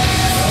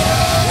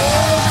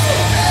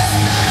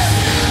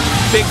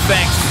 Big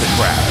thanks to the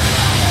crowd.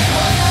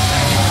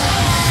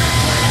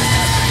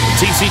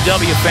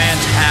 TCW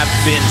fans have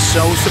been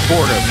so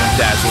supportive of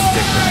Dazzling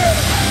Dick Durning.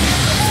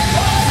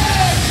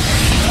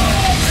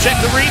 Check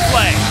the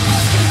replay.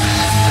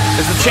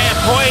 As the champ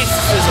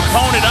hoists his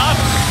opponent up,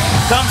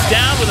 comes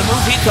down with a move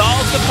he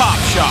calls the pop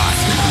shot.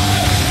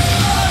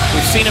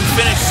 We've seen him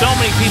finish so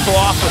many people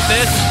off with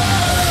this.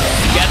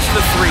 Gets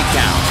the 3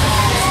 count.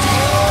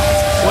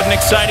 What an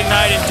exciting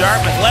night in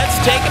Dartmouth. Let's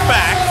take it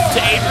back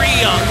to Adri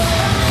Young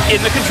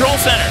in the control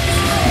center.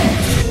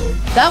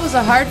 That was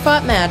a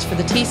hard-fought match for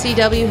the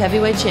TCW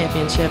Heavyweight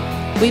Championship.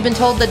 We've been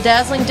told that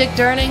Dazzling Dick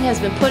Durning has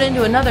been put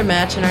into another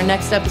match in our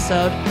next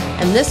episode,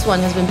 and this one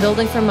has been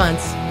building for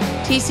months.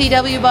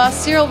 TCW boss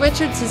Cyril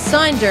Richards has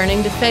signed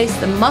Durning to face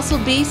the Muscle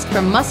Beast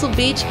from Muscle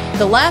Beach,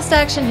 the Last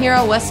Action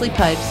hero Wesley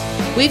Pipes.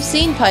 We've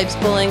seen Pipes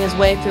bullying his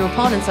way through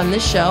opponents on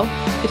this show.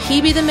 Could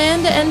he be the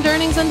man to end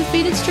Durning's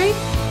undefeated streak?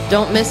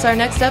 Don't miss our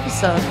next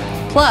episode.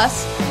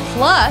 Plus,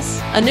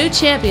 a new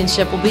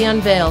championship will be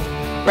unveiled.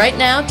 Right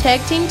now,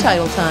 tag team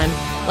title time.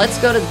 Let's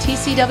go to the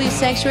TCW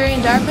Sanctuary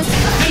in Dartmouth.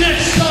 The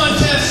next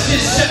contest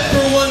is set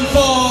for one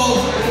fall,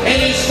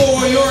 and it's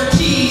for your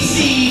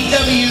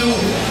TCW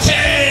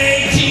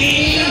Tag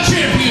Team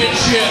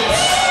Championships.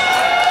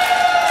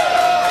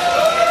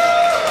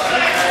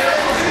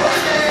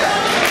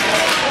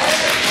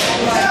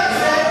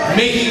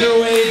 Making their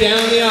way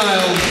down the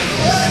aisle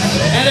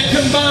at a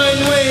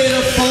combined weight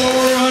of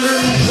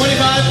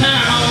 425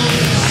 pounds,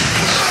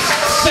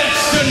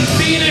 Sexton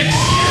Phoenix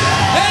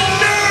and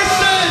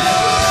Narcis.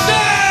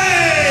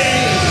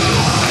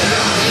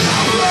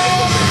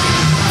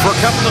 For a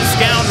couple of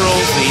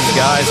scoundrels, these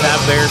guys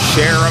have their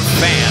share of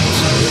fans.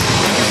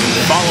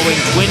 Following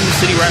Twin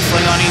City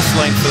Wrestling on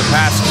Eastlink for the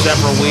past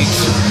several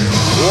weeks,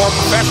 or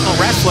professional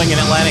wrestling in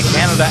Atlantic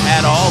Canada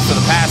at all for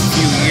the past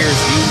few years,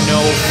 you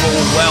know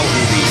full well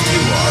who these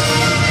 2 are.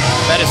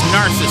 That is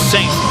Narcis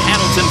Saint from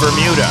Hamilton,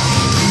 Bermuda.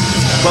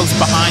 Close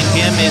behind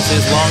him is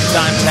his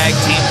longtime tag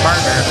team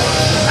partner,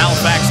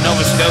 Halifax,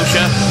 Nova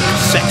Scotia,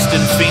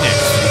 Sexton Phoenix.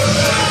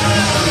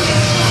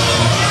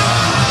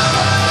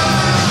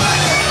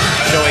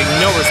 Showing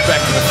no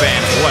respect to the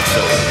fans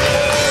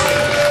whatsoever.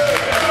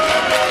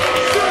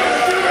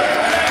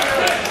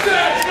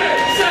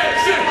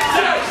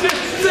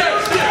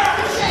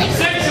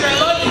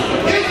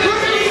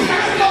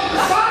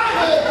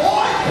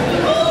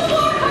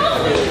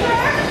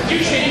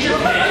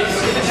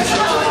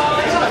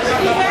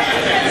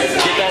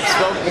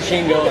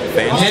 machine going.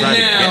 Fans And trying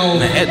to get in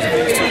the heads of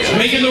these two guys.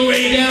 Making their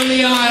way down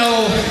the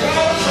aisle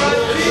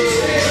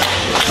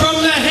from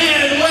the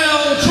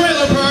Hanwell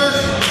Trailer Park,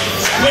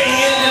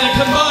 weighing in at a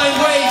combined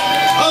weight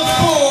of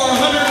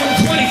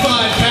 425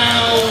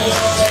 pounds.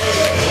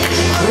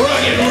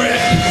 Rugged Rick,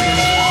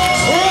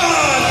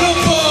 Rod the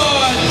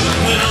Bod,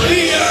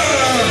 leader,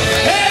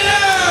 and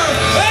our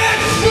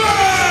expert.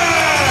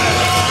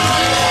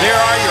 There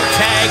are your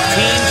tag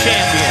team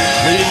champions,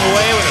 leading the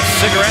way with a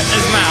cigarette in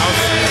his mouth.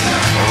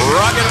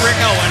 Rugged Rick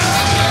Owens.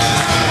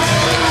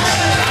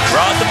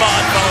 Rod the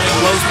Bod following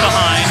close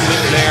behind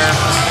with their,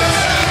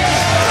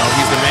 I don't know if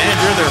he's the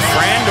manager, their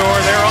friend, or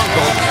their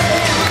uncle,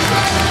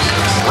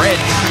 Red.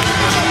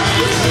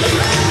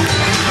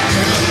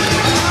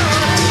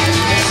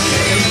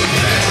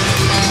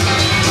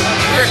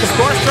 Rick, of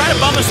course, trying to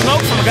bum a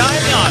smoke from a guy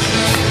in the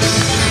audience.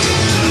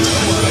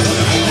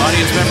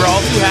 Audience member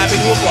all too happy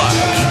to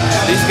oblige.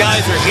 These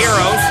guys are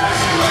heroes.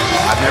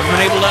 I've never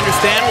been able to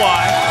understand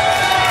why.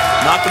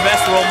 Not the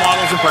best role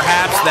models, and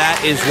perhaps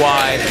that is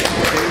why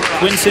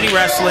Twin City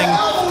Wrestling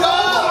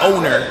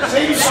owner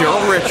Cyril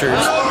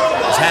Richards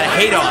has had a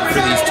hate-on for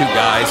these two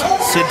guys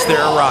since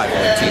their arrival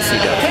at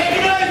TCW.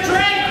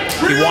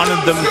 He wanted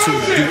them to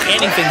do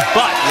anything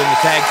but win the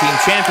tag team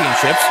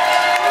championships.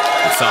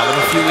 We saw them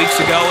a few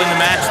weeks ago in the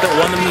match that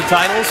won them the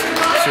titles.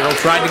 Cyril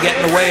tried to get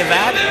in the way of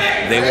that.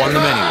 They won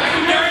them anyway.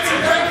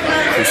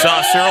 We saw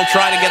Cyril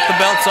try to get the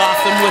belts off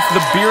them with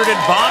the bearded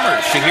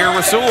bombers, Shahir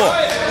Rasool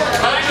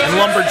and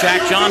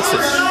Lumberjack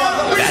Johnson.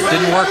 That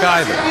didn't work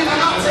either.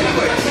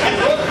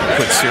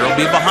 Could Cyril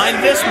be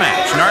behind this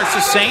match?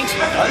 Narcis Saint,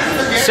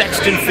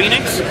 Sexton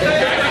Phoenix.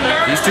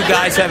 These two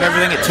guys have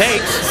everything it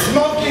takes.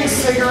 Smoking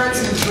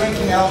cigarettes and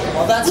drinking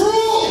alcohol. That's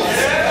rules!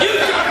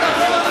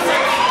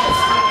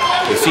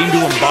 They seem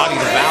to embody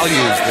the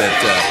values that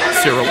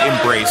Cyril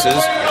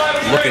embraces,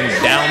 looking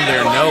down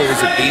their nose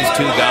at these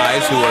two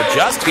guys who are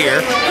just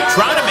here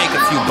trying to make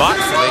a few bucks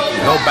so they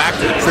can go back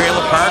to the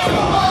trailer park and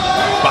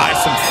buy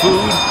some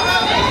food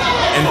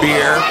and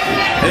beer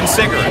and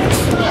cigarettes.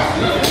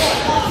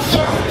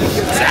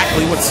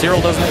 Exactly what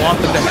Cyril doesn't want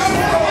them to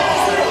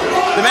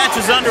have. The match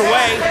is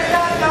underway.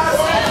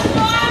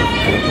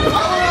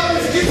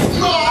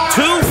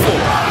 2-4.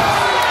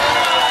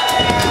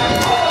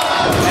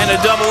 And a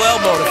double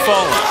elbow to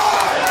follow.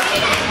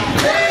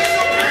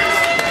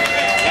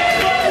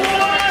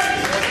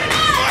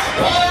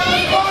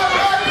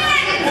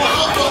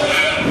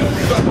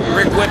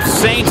 Rick whips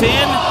Saint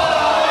in,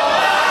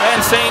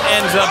 and Saint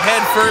ends up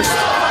head first,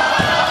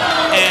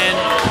 and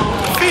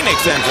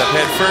Phoenix ends up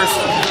head first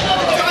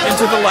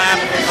into the lap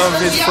of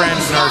his friend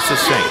Narcis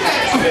Saint.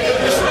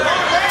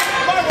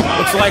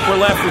 Looks like we're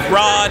left with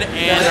Rod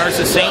and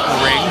Narcis Saint in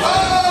the ring.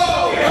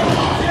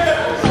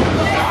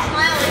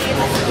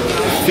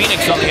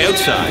 Phoenix on the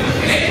outside.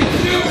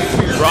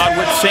 Rod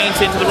whips Saint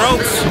into the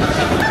ropes.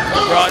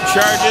 Rod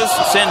charges,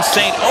 sends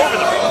Saint over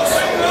the ropes,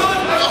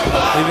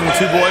 leaving the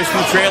two boys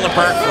from the trailer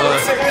park, the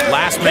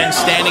last men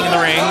standing in the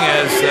ring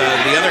as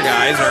the other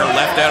guys are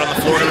left out on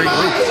the floor to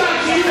regroup.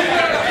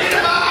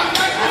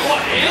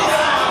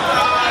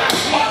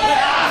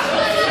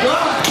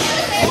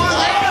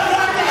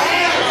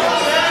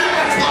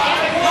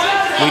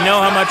 We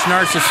know how much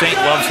Narcis Saint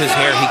loves his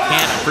hair. He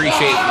can't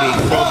appreciate being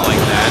pulled like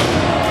that.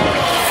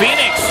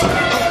 Phoenix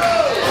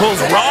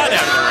pulls Rod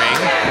out of the ring,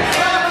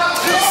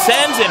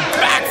 sends him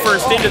back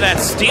first into that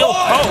steel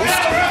post.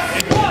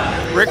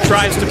 Rick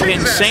tries to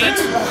pin Saint.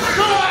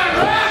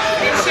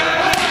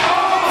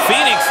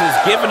 Phoenix has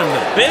given him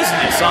the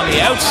business on the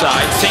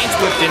outside. Saint's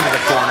whipped into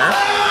the corner.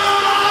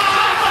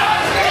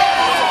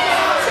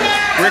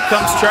 Rick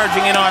comes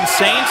charging in on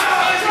Saint.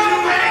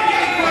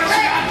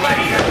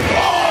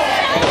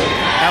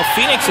 Now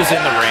Phoenix is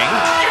in the ring.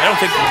 I don't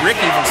think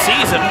Rick even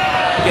sees him.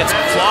 Gets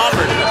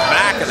clobbered in the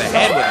back of the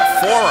head with a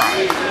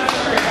forearm.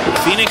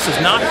 Phoenix is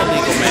not the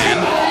legal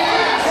man.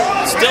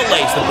 Still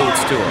lays the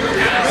boots to him.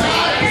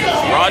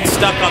 Rod's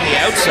stuck on the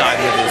outside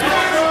with his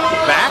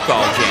back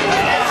all jammed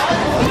up.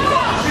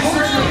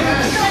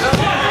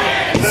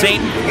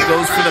 Saint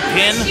goes for the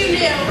pin.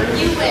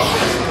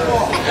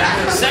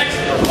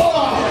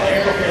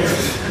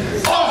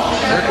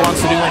 Rick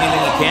wants to do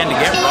anything he can to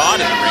get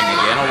Rod in the ring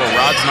again, although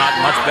Rod's not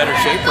in much better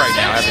shape right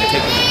now, having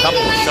taken a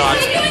couple of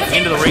shots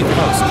into the ring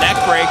post.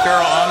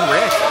 Neckbreaker on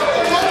Rick.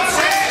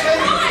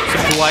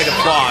 Some polite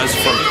applause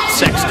from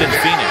Sexton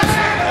Phoenix.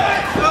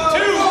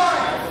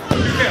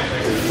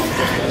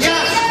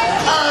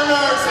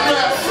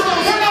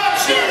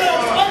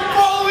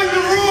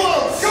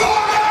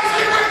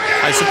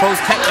 I suppose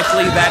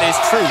technically that is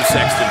true,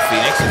 Sexton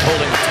Phoenix is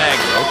holding the tag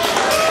rope.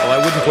 Well, I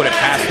wouldn't put it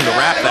past him to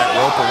wrap that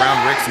rope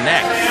around Rick's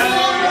neck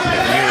at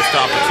the nearest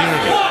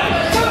opportunity.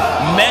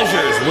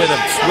 Measures with a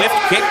swift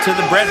kick to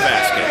the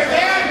breadbasket.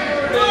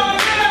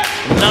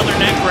 Another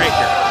neck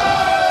breaker.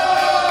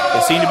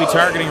 They seem to be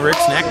targeting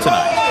Rick's neck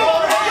tonight.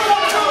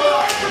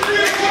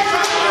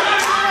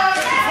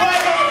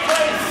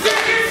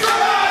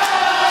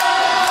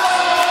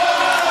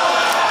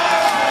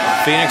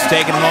 Phoenix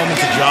taking a moment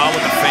to jaw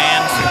with the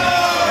fans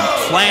and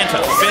plant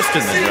a fist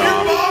in the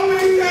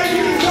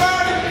jaw.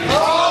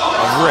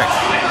 Rick.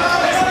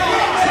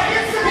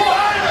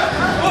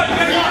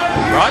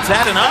 Rod's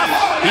had enough.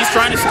 He's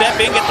trying to step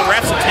in, get the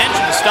ref's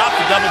attention to stop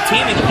the double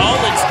teaming. All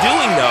it's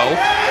doing, though,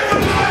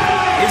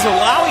 is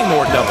allowing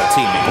more double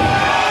teaming.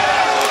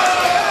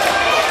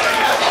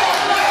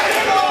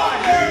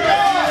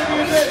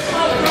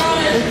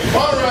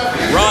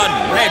 Rod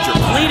and Reg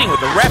are pleading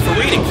with the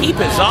referee to keep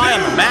his eye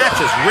on the match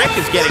as Rick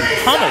is getting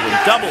pummeled and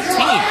double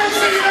teamed.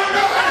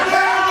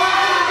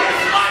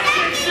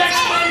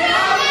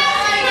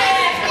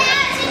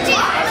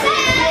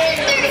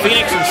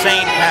 Phoenix and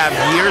Saint have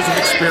years of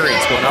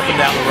experience going up and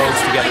down the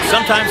roads together,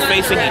 sometimes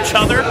facing each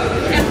other,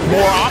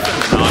 more often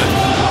than not,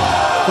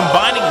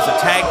 combining as a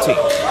tag team.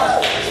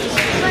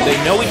 They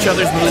know each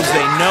other's moves,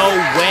 they know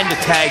when to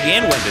tag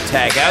in, when to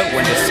tag out,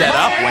 when to set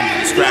up, when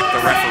to distract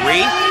the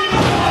referee.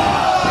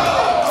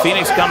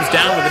 Phoenix comes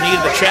down with a knee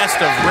to the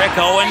chest of Rick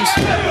Owens,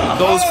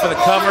 goes for the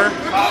cover,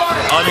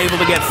 unable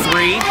to get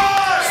three,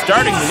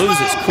 starting to lose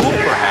his cool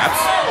perhaps.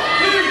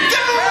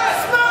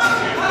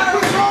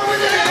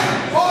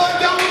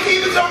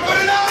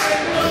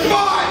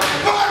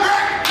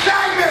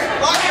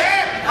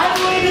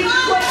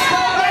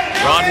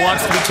 Rod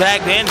wants to be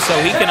tagged in so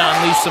he can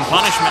unleash some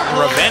punishment and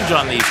revenge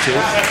on these two.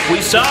 We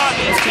saw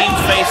these teams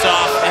face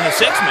off in a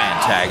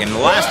six-man tag in the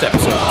last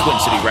episode of Twin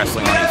City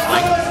Wrestling on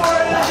Eastlink.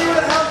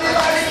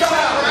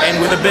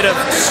 And with a bit of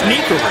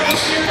sneakery,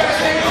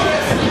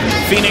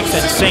 Phoenix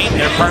and Saint,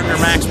 their partner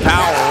Max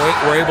Power,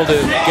 were able to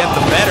get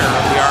the better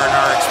of the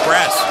R&R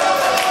Express.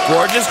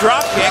 Gorgeous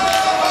drop kick.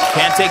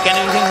 Can't take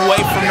anything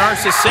away from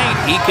Narcis Saint.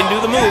 He can do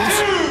the moves.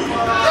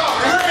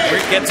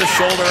 Rick gets a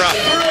shoulder up.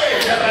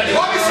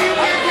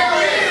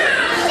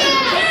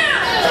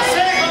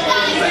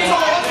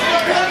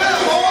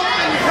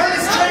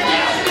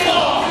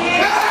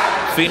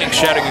 Phoenix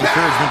shouting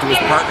encouragement to his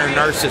partner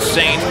Narcis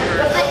Saint.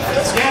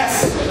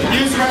 Yes,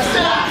 use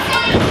wrestling.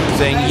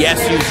 Saying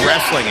yes, use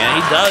wrestling, and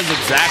he does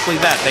exactly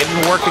that. They've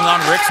been working on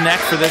Rick's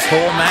neck for this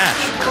whole match.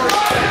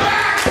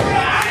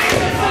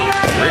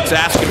 Rick's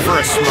asking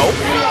for a smoke.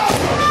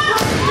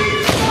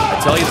 I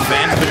tell you, the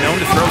fans have been known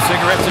to throw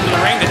cigarettes into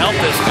the ring to help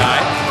this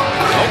guy.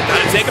 Oh,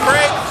 gotta take a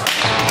break.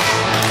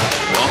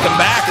 Welcome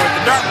back. We're at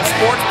the Dartmouth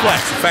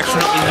Sportsplex,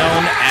 affectionately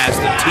known as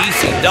the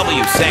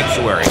TCW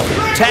Sanctuary.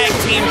 Tag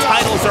team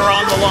titles are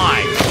on the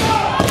line.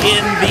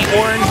 In the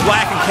orange,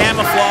 black, and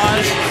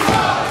camouflage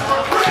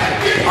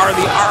are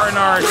the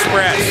R&R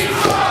Express,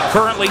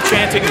 currently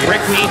chanting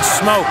Rick needs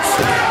smokes.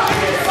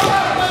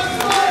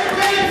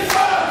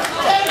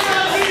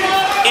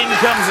 In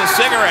comes a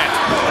cigarette.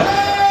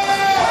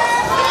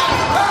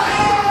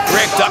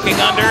 Rick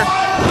ducking under,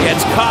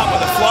 gets caught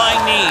with a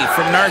flying knee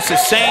from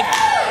Narcis Saint.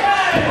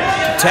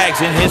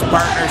 Tags in his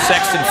partner,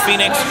 Sexton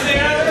Phoenix.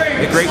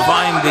 The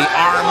grapevine, the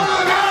arm,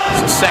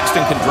 so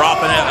Sexton can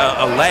drop in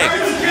a leg.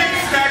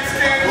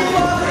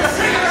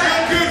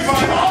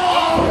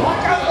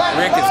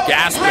 Rick is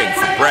gasping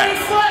for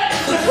breath.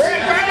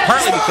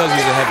 Partly because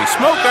he's a heavy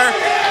smoker,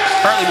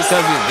 partly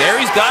because he's there.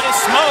 He's got his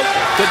smoke.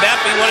 Could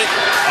that be what it...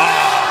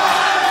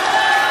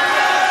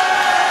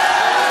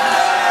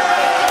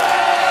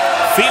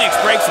 Phoenix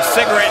breaks a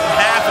cigarette in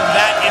half, and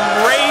that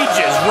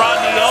enrages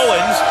Rodney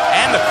Owens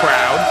and the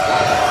crowd.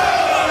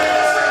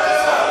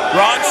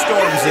 Rod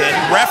storms in,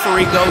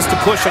 referee goes to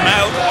push him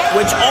out,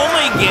 which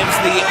only gives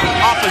the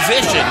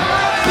opposition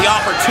the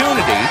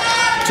opportunity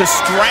to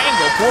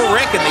strangle poor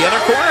Rick in the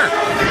other corner.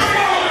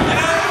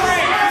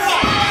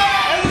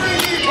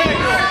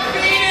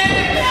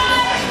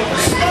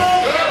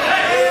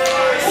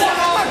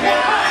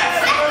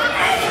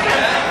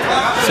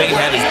 Saint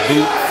had his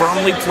boot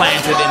firmly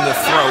planted in the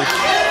throat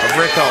of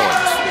Rick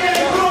Owens.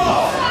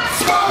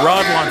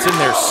 Rod wants in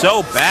there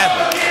so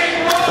badly.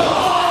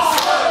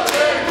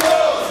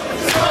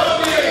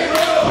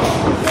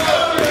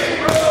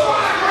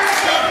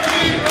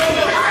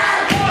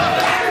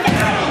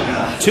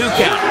 2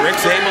 count.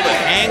 Rick's able to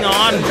hang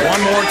on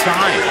one more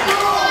time.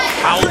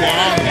 How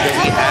long does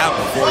he have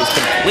before he's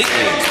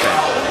completely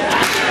expended?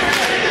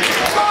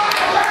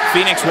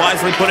 Phoenix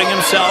wisely putting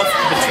himself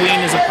between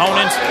his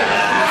opponent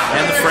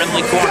and the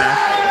friendly corner.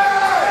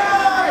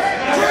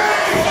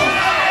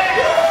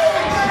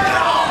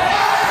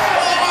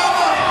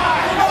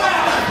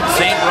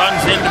 Saint runs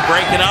in to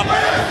break it up.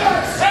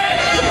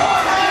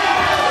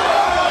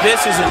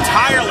 This is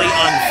entirely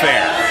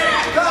unfair.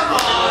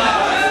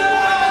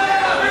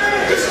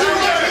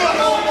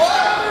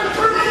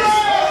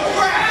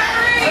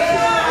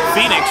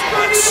 Phoenix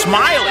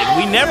smiling.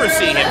 We never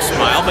see him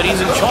smile, but he's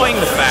enjoying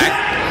the fact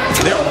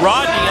that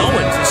Rodney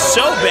Owens is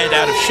so bent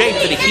out of shape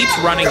that he keeps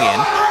running in.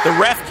 The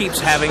ref keeps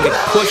having to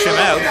push him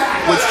out,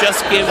 which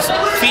just gives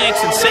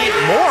Phoenix and Saint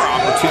more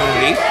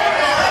opportunity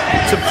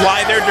to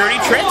ply their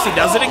dirty tricks. He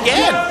does it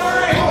again.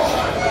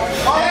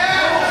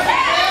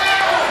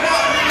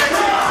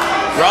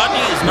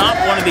 Rodney is not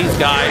one of these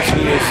guys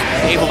who is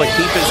able to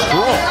keep his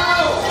cool.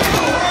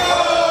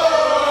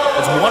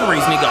 That's one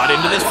reason he got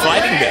into this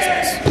fighting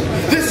business.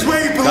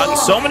 Got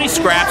so many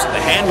scraps at the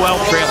Handwell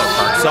trailer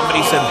park.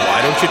 Somebody said,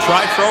 why don't you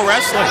try pro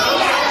wrestling?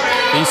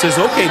 And he says,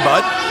 okay,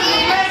 bud.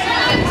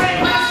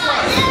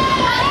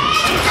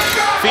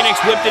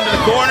 whipped into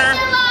the corner.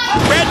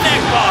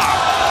 Redneck bar.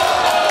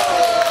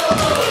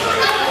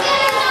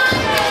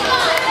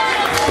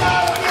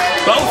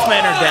 Both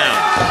men are down.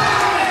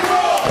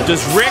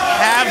 Does Rick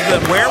have the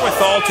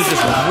wherewithal to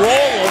just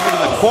roll over to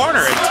the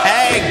corner and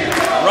tag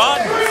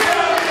Rod?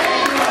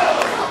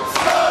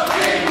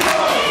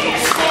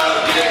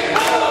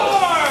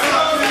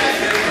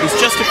 He's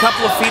just a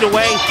couple of feet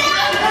away,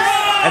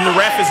 and the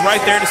ref is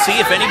right there to see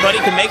if anybody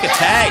can make a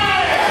tag.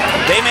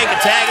 They make a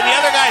tag, and the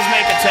other guys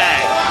make a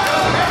tag.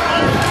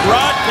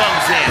 Rod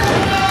comes in.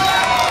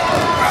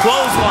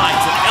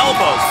 Clotheslines and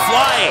elbows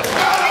flying.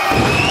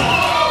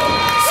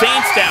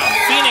 Saint's down.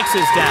 Phoenix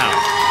is down.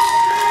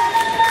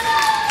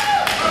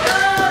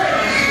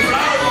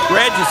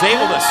 Reg is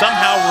able to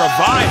somehow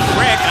revive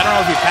Rick. I don't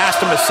know if he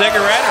passed him a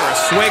cigarette or a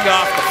swig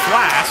off the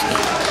flask.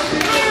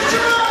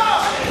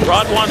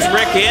 Rod wants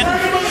Rick in,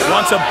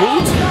 wants a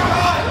boot.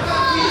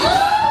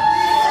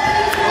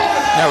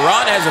 Now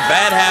Rod has a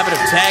bad habit of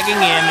tagging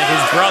in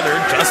his brother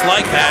just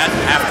like that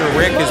after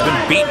Rick has been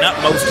beaten up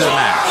most of the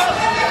match.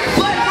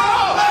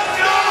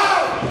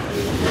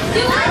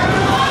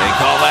 They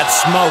call that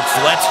smokes,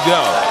 let's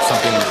go.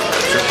 Something I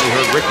certainly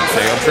heard Ricky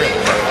say on Trailer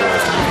Park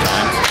Boys a few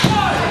times.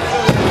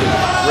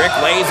 Rick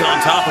lays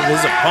on top of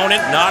his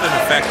opponent, not an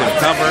effective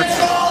cover.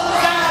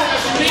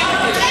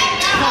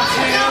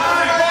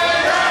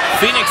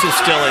 Phoenix is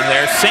still in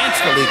there.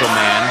 Saint's the legal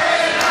man.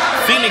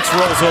 Phoenix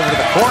rolls over to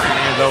the corner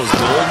near those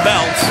gold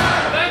belts.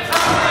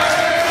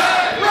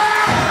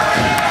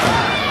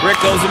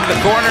 Rick goes into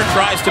the corner,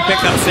 tries to pick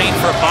up Saint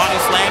for a body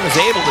slam, is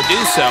able to do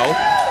so.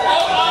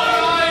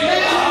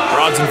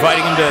 Rod's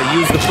inviting him to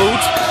use the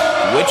boot,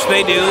 which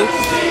they do.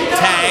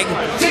 Tag.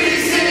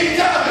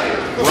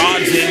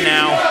 Rod's in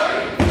now.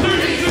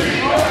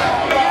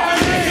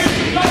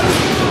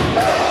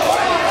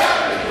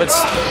 But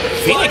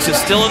Phoenix is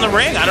still in the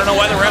ring. I don't know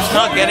why the ref's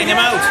not getting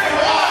him out.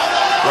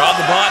 Rod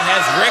the Bot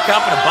has Rick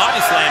up in a body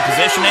slam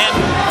position and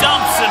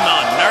dumps him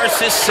on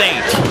Narcis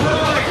Saint.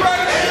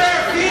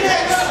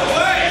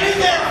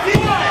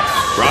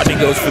 Rodney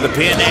goes for the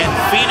pin and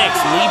Phoenix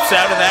leaps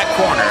out of that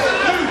corner.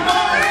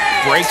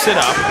 Breaks it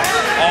up.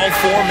 All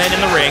four men in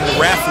the ring. The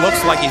ref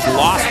looks like he's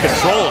lost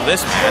control of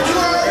this match.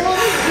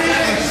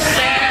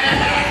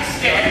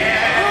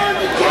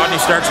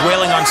 Rodney starts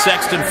wailing on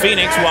Sexton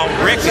Phoenix while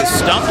Rick is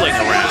stumbling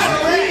around.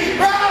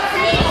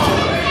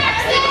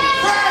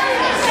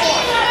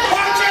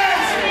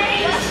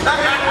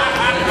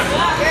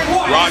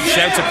 Rod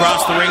shouts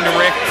across the ring to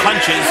Rick,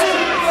 punches.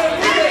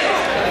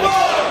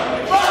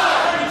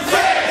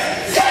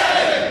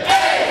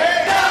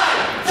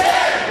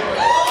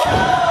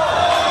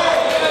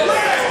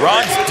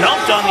 Rod's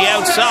dumped on the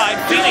outside.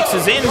 Phoenix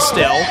is in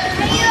still.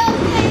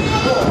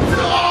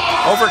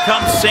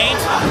 Overcomes Saint.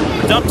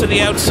 Dump to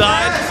the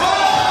outside.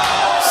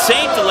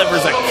 Saint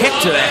delivers a kick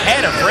to the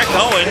head of Rick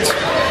Owens.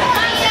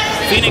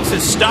 Phoenix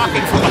is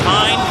stalking from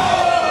behind.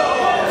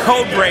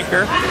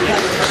 Codebreaker.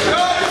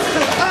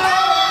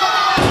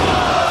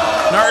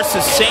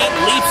 Narcis Saint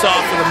leaps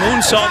off with a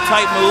moonsault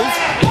type move.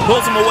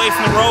 Pulls him away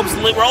from the ropes,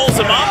 rolls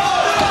him up.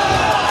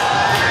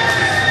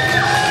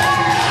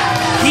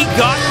 He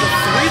got the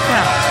 3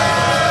 count.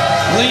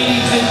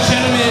 Ladies and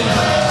gentlemen,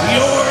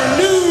 your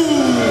new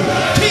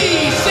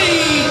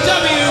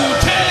TCW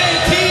Tag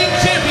Team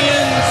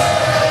Champions,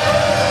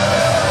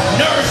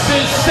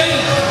 Narcis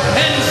Saint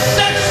and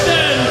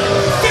Sexton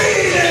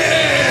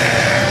Phoenix!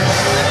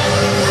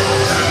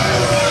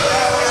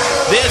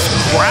 This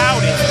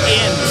crowd is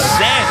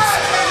incensed.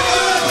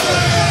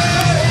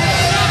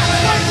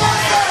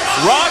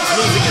 Rod's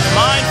losing his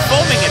mind,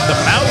 foaming at the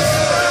mouth.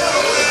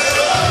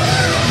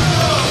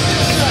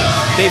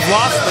 They've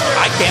lost the...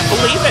 I can't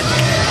believe it.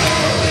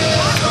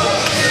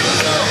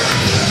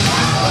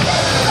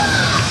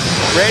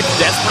 Reg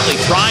desperately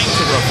trying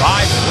to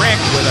revive Rick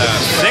with a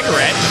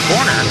cigarette in the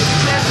corner.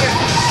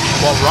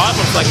 While Rod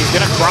looks like he's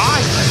going to cry.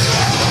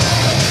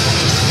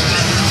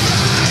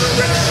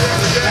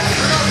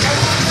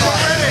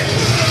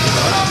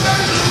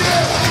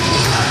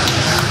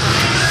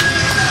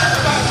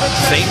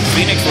 Saint and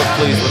Phoenix look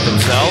pleased with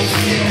themselves.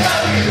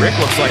 Rick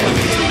looks like he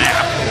needs a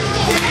nap.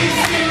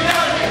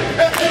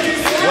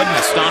 What an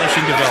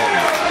astonishing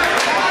development.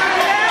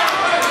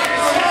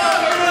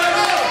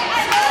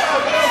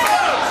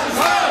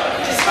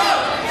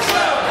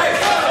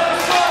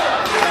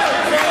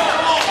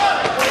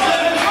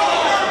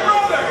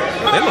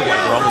 They look like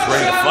they're almost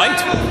ready to fight.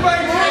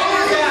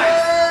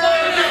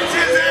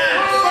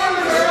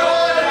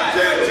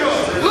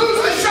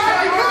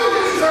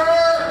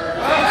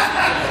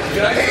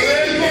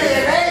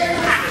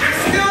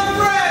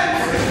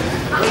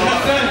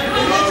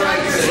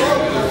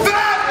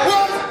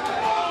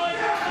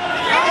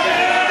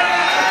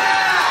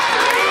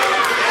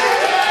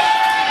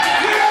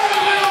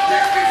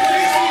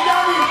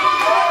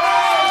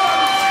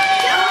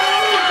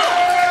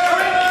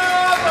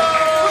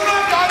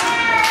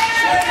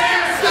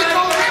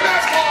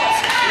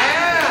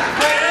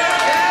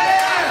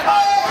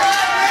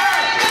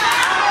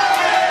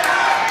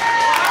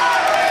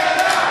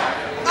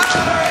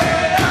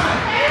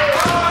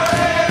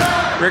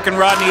 Rick and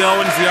Rodney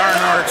Owens, the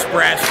R&R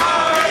Express.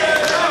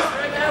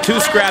 Two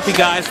scrappy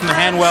guys from the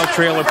Hanwell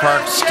Trailer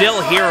Park,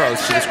 still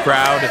heroes to this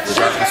crowd at the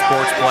Dartmouth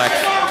Sportsplex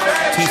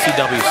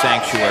TCW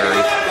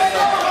Sanctuary.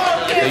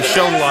 They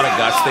showed a lot of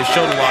guts, they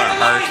showed a lot of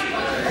heart.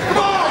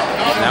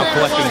 Now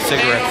collecting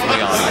cigarettes from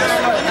the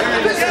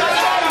audience.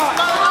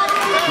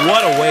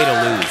 What a way to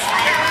lose.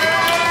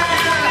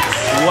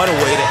 What a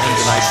way to end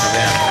the night for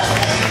them.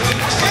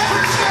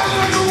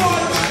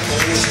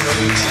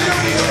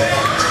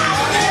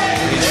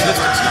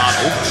 It's not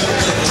over.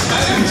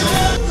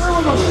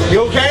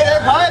 You okay there,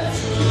 bud?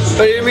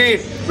 What do you mean?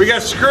 We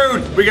got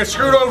screwed. We got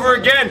screwed over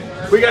again.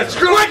 We got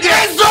screwed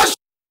again.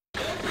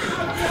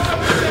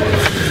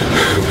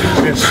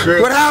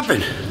 What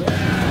happened?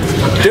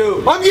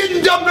 Dude, I'm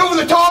getting dumped over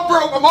the top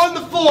rope. I'm on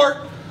the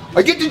floor.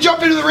 I get to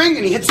jump into the ring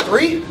and he hits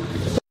 3.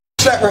 What's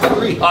that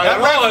referee?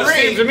 It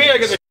seems to me I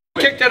get the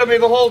kicked out of me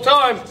the whole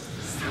time.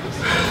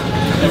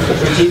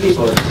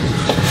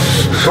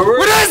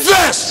 What is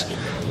this?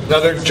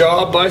 Another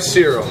job by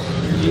Cyril.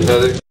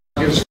 Another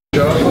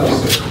job by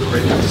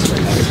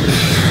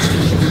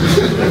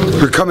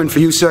We're coming for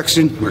you,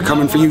 Sexton. We're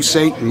coming for you,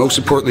 Saint. And most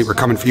importantly, we're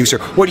coming for you, sir.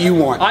 What do you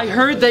want? I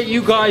heard that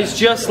you guys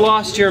just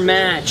lost your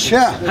match.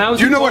 Yeah.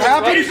 Do you know what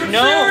happened?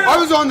 No. I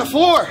was on the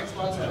floor.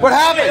 What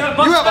happened?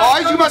 You have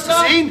eyes? You must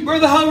have seen. Where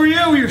the hell were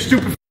you with your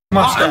stupid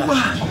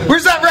mustache?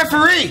 Where's that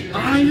referee?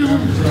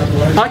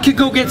 I could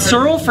go get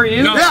Cyril for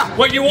you. No. Yeah.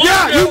 What you want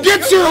to do, you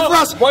get Cyril for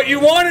us. What you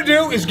want to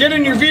do is get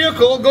in your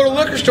vehicle, go to the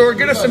liquor store,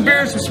 get us some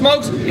beer and some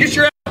smokes, get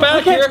your ass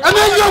back here. And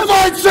then you'll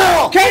find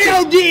Cyril.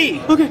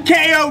 KOD. Okay.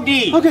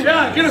 KOD. Okay.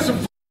 Yeah, get us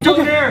some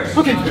beer.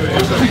 Okay.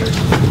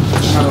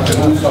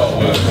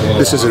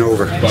 This isn't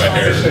over.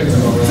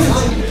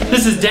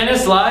 This is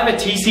Dennis live at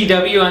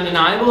TCW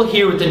Undeniable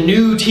here with the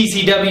new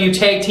TCW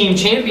Tag Team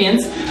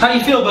Champions. How do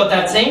you feel about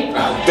that, Saint?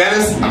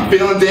 Dennis, I'm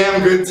feeling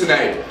damn good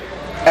tonight.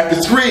 After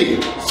three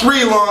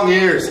long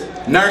years,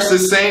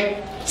 Narcis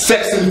Saint,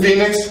 Sexton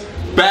Phoenix,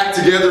 back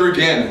together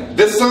again.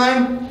 This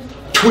time,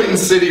 Twin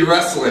City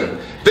Wrestling.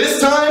 This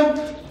time,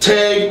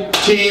 Tag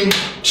Team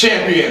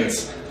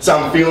Champions. So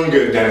I'm feeling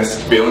good,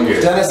 Dennis. Feeling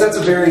good. Dennis, that's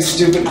a very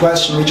stupid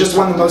question. We just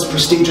won the most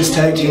prestigious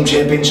tag team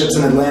championships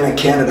in Atlantic,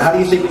 Canada. How do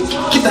you think?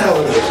 Get the hell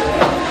out of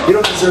here. You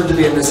don't deserve to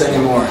be in this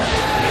anymore.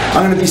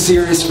 I'm going to be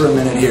serious for a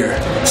minute here.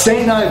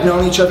 Saint and I have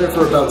known each other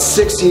for about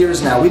 6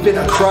 years now. We've been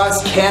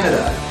across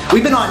Canada.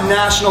 We've been on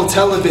national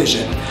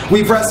television.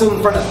 We've wrestled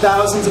in front of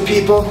thousands of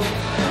people.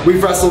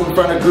 We've wrestled in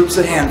front of groups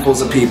of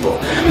handfuls of people.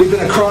 We've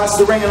been across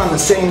the ring and on the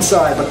same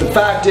side, but the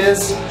fact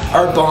is,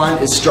 our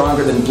bond is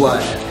stronger than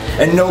blood.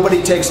 And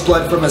nobody takes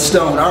blood from a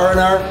stone.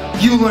 R&R,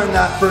 you learned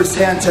that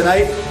firsthand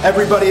tonight.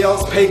 Everybody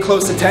else, pay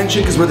close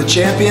attention because we're the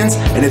champions,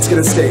 and it's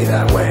going to stay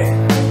that way.